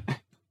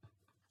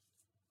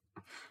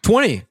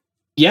 20.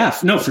 Yeah,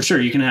 no, for sure,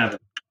 you can have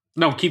it.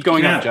 No, keep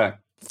going Yeah. up, Jack.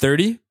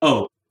 30.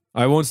 Oh,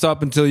 I won't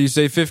stop until you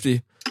say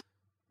 50.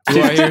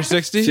 Do I hear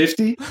 60?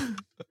 50?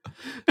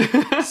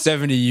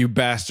 70, you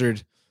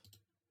bastard.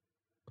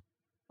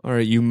 All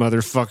right, you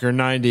motherfucker,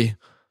 90.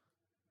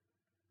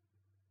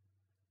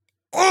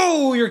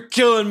 Oh, you're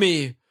killing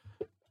me.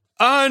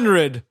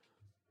 100.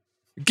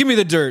 Give me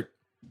the dirt.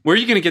 Where are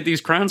you going to get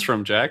these crowns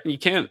from, Jack? You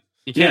can't.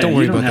 You Yeah, can't. Don't you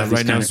worry don't about have that these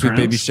right now, kind of sweet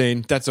baby crowns.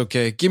 Shane. That's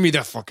okay. Give me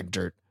that fucking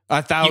dirt.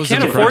 1,000. You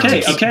can't of afford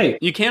crowns. to. Okay.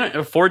 You can't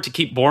afford to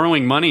keep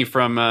borrowing money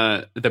from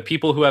the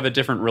people who have a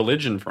different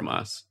religion from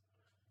us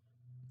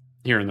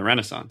here in the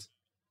Renaissance.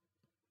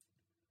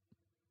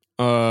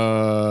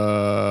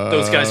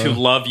 Those guys who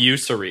love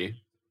usury.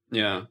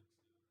 Yeah,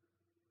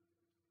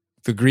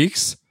 the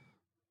Greeks.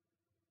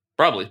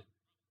 probably.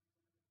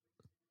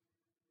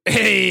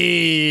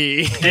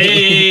 Hey,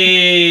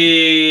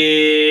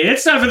 Hey,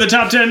 it's time for the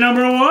top 10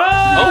 number one.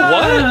 Oh,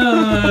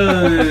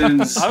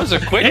 what? That was a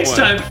quick It's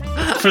one.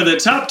 time for the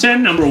top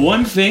 10 number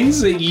one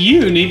things that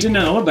you need to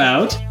know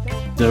about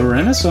the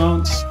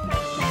Renaissance.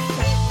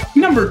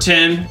 Number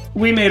 10,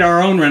 we made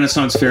our own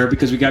Renaissance Fair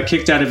because we got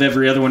kicked out of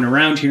every other one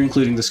around here,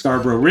 including the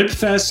Scarborough Rib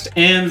Fest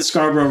and the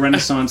Scarborough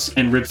Renaissance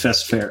and Rib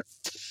Fest Fair.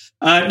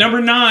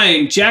 Number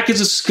 9, Jack is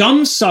a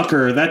scum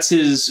sucker. That's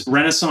his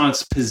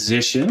Renaissance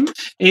position.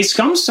 A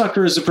scum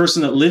sucker is a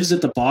person that lives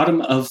at the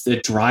bottom of the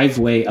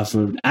driveway of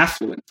an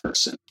affluent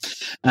person.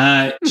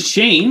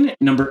 Shane,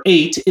 number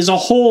 8, is a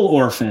whole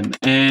orphan.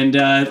 And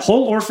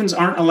whole orphans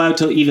aren't allowed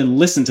to even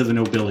listen to the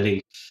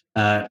nobility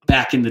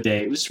back in the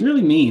day. It was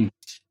really mean.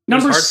 It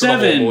was Number hard for the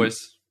whole 7,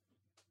 boys.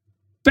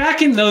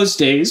 back in those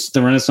days,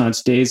 the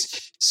Renaissance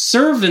days,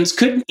 servants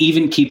couldn't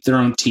even keep their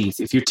own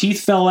teeth. If your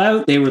teeth fell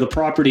out, they were the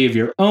property of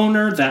your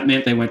owner. That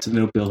meant they went to the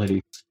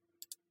nobility.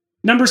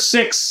 Number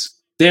 6,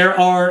 there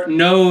are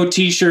no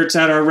t-shirts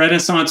at our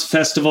Renaissance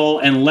Festival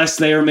unless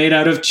they are made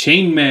out of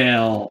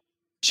chainmail.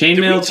 Did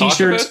we Chainmail talk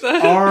t-shirts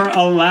about that? are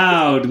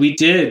allowed. We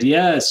did,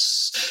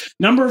 yes.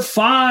 Number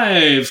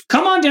 5,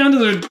 come on down to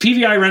the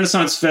PVI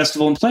Renaissance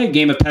Festival and play a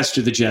game of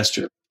Pester the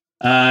Jester.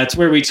 It's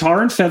where we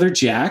tar and feather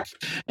Jack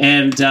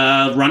and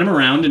run him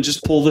around and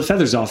just pull the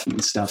feathers off him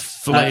and stuff.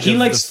 Flight of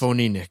the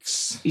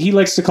Phoenix. He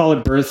likes to call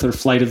it Birth or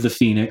Flight of the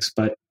Phoenix,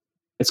 but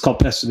it's called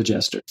Pest of the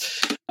Jester.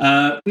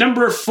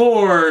 Number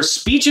 4,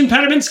 speech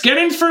impediments get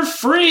in for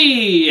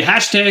free.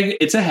 Hashtag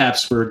it's a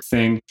Habsburg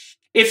thing.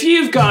 If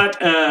you've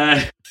got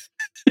a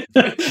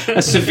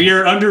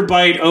severe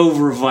underbite,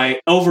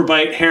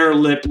 overbite, hair,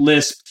 lip,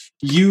 lisp,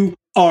 you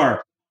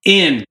are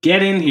in.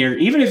 Get in here.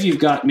 Even if you've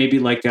got maybe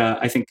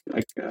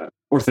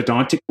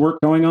orthodontic work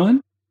going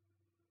on,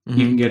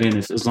 you can get in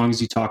as long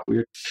as you talk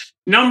weird.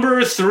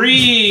 Number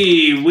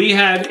 3, we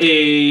had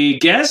a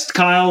guest,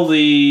 Kyle,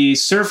 the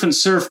Surf and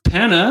Surf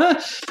Penna,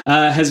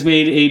 has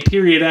made a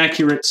period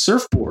accurate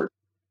surfboard,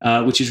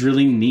 which is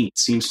really neat.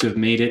 Seems to have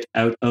made it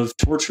out of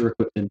torture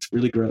equipment.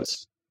 Really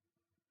gross.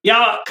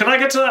 Yeah, can I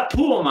get to that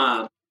pool,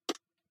 man?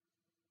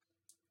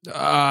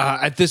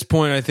 At this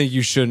point, I think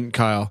you shouldn't,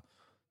 Kyle.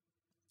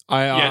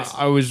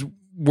 I was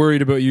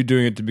worried about you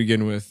doing it to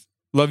begin with.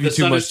 Love you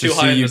too much to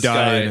see you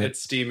die in it.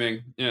 It's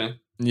steaming. Yeah.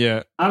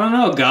 Yeah. I don't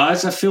know,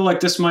 guys. I feel like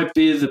this might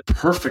be the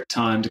perfect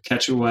time to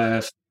catch a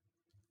wave.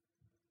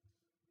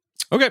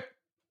 Okay.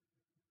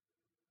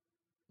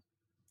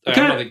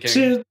 Okay.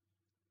 See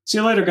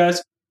you later,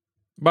 guys.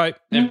 Bye.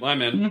 Yeah, bye,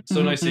 man.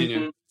 So nice seeing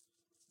you.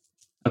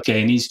 Okay,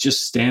 and he's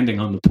just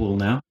standing on the pool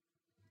now.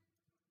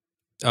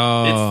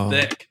 Oh. It's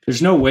thick.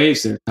 There's no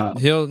waves there, Kyle.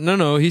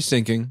 No, he's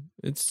sinking.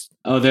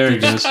 Oh, there he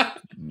goes.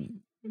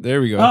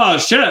 There we go. Oh,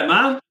 shit,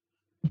 man.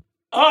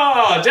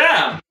 Oh,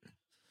 damn.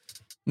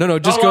 No,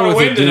 just go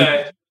with it,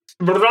 dude.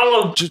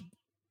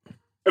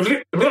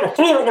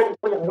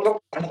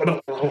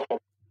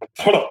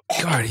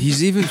 God,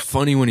 he's even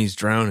funny when he's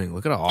drowning.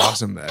 Look at how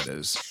awesome that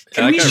is.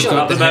 Can we shut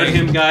up about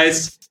him,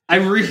 guys?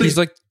 He's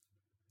like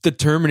the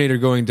Terminator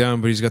going down,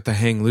 but he's got the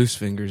hang loose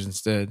fingers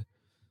instead.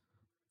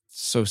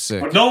 So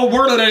sick. No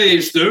word of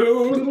these,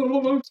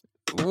 dude.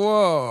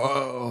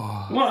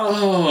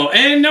 Whoa.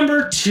 And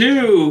number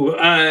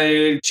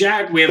 2,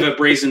 Jack, we have a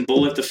brazen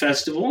bull at the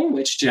festival,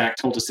 which Jack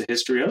told us the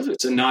history of.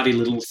 It's a naughty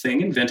little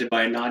thing invented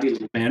by a naughty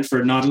little man for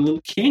a naughty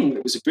little king.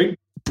 It was a big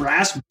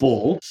brass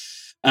bull.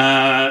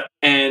 They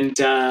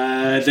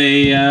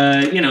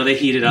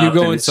heat it up. You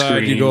go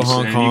inside, you go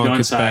honk, you go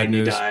it's inside bad and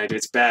you news. died.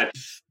 It's bad.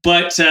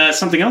 But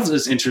something else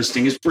that's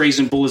interesting is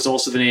Brazen Bull is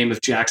also the name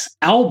of Jack's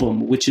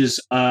album, which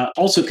is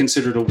also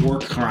considered a war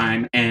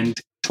crime and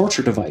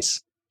torture device.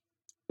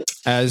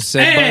 As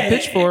said by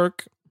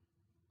Pitchfork.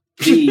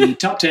 The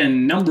top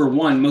 10 number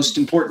 1 most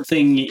important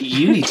thing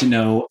you need to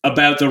know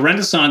about the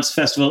Renaissance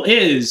Festival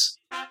is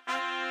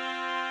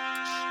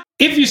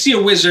if you see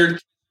a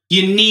wizard,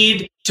 you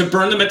need to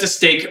burn them at the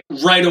stake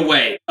right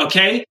away,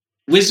 okay?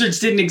 Wizards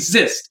didn't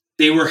exist.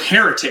 They were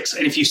heretics.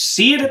 And if you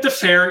see it at the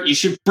fair, you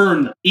should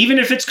burn them, even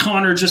if it's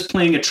Connor just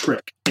playing a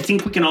trick. I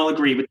think we can all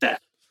agree with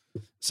that.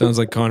 Sounds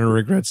like Connor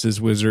regrets his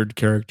wizard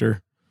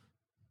character.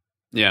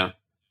 Yeah.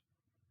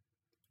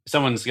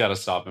 Someone's got to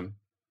stop him.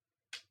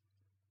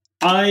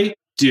 I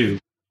do.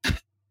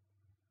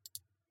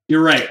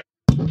 You're right.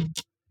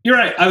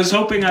 I was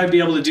hoping I'd be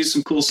able to do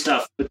some cool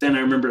stuff, but then I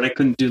remembered I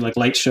couldn't do like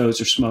light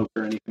shows or smoke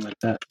or anything like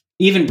that.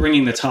 Even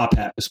bringing the top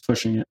hat was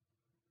pushing it.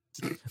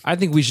 I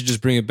think we should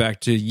just bring it back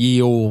to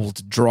ye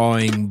old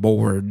drawing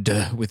board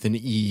with an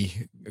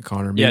E,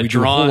 Connor. Maybe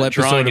do a whole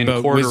episode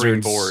about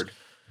wizards. Board.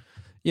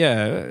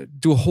 Yeah,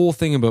 do a whole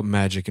thing about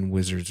magic and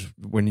wizards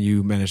when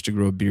you manage to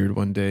grow a beard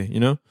one day, you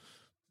know?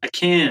 I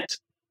can't.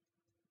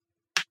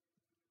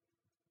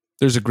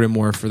 There's a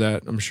grimoire for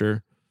that, I'm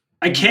sure.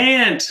 I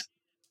can't.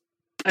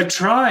 I've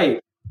tried.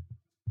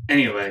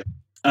 Anyway,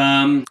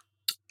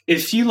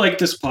 if you like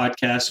this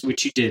podcast,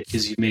 which you did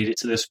because you made it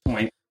to this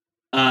point,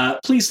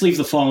 please leave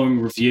the following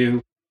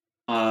review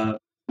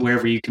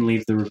wherever you can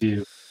leave the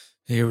review.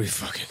 Here we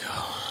fucking go.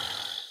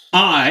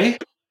 I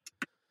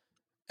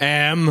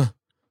am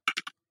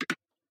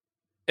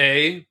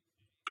a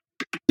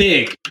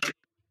big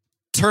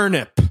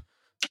turnip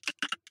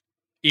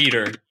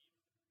eater.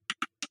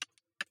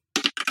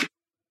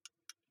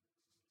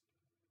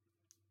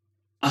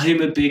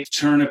 I'm a big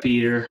turnip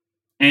eater.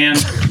 And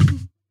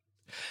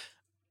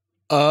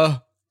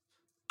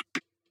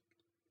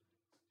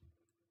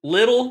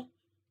little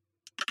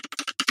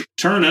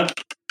turnip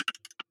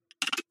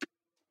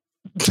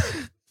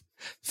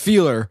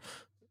feeler.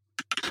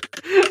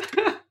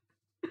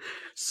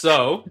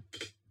 So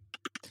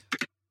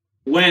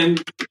when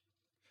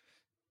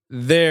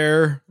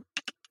there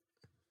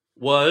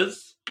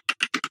was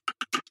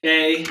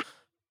a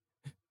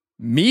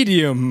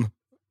medium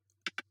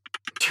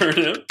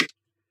turnip,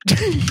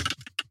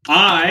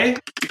 I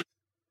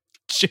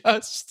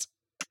just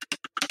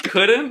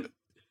couldn't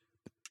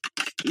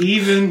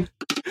even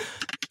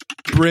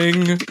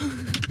bring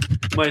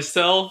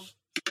myself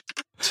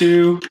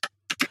to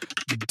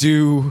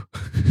do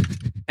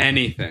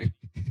anything.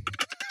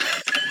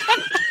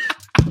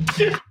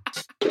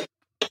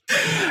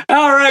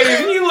 All right.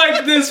 If you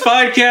like this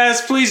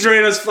podcast, please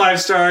rate us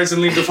 5 stars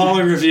and leave the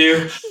following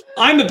review.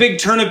 I'm a big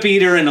turnip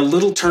eater and a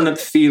little turnip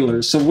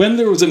feeler. So when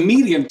there was a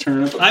medium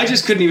turnip, I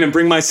just couldn't even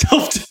bring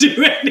myself to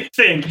do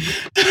anything.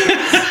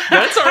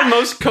 That's our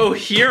most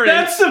coherent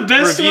That's the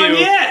best review, one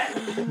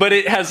yet. But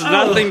it has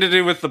nothing to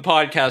do with the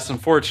podcast,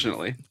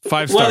 unfortunately.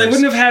 5 stars. Well, they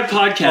wouldn't have had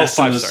podcasts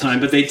 5 in this stars. time,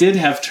 but they did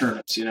have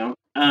turnips, you know?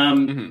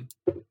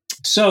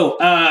 So,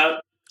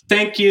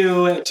 thank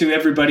you to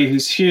everybody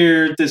who's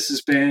here. This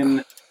has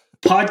been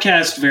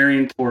Podcast Very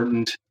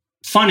Important,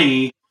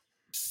 funny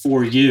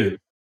for you.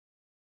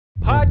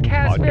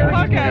 Podcast very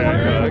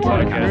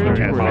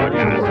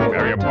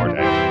important.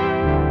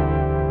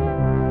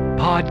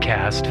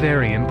 Podcast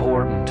very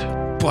important.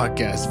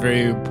 Podcast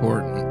very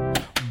important.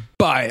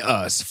 By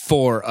us,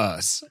 for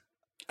us.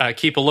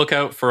 Keep a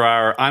lookout for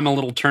our I'm a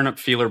Little Turnip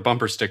Feeler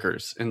bumper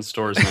stickers in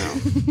stores now.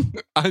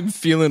 I'm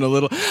feeling a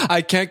little.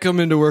 I can't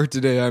come into work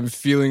today. I'm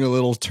feeling a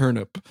little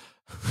turnip.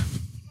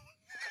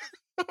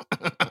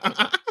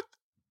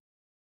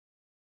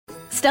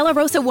 Stella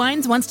Rosa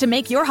Wines wants to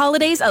make your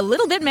holidays a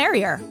little bit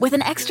merrier with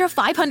an extra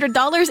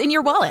 $500 in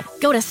your wallet.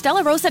 Go to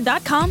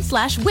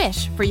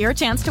stellarosa.com/wish for your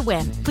chance to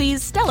win.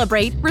 Please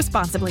celebrate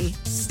responsibly.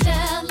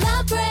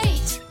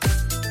 Celebrate.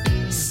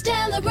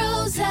 Stella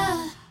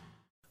Rosa.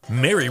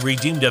 Mary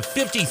redeemed a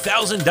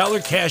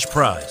 $50,000 cash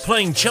prize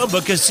playing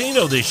Chumba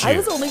Casino this year. I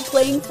was only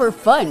playing for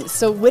fun,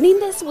 so winning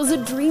this was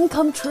a dream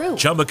come true.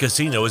 Chumba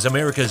Casino is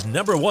America's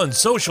 #1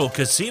 social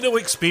casino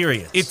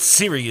experience. It's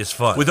serious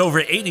fun. With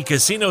over 80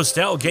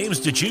 casino-style games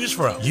to choose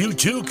from, you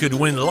too could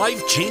win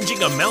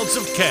life-changing amounts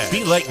of cash.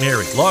 Be like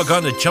Mary. Log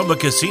on to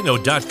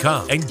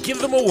ChumbaCasino.com and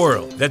give them a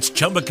whirl. That's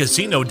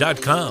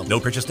ChumbaCasino.com. No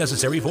purchase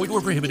necessary. Void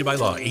or prohibited by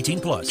law.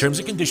 18+. Terms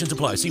and conditions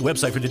apply. See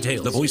website for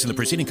details. The voice in the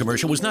preceding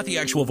commercial was not the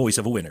actual voice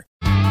of a winner.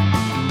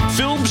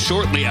 Filmed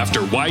shortly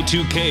after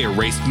Y2K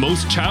erased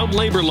most child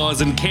labor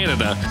laws in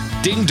Canada,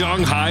 Ding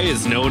Dong High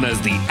is known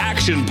as the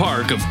action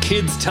park of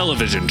kids'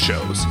 television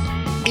shows.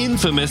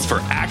 Infamous for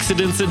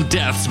accidents and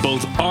deaths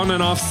both on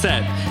and off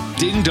set,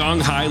 Ding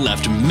Dong High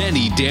left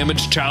many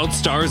damaged child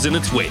stars in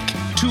its wake,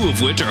 2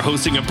 of which are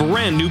hosting a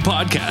brand new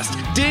podcast,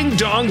 Ding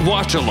Dong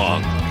Watch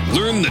Along.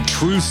 Learn the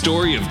true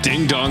story of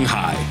Ding Dong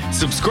High.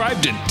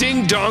 Subscribe to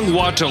Ding Dong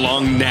Watch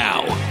Along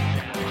now.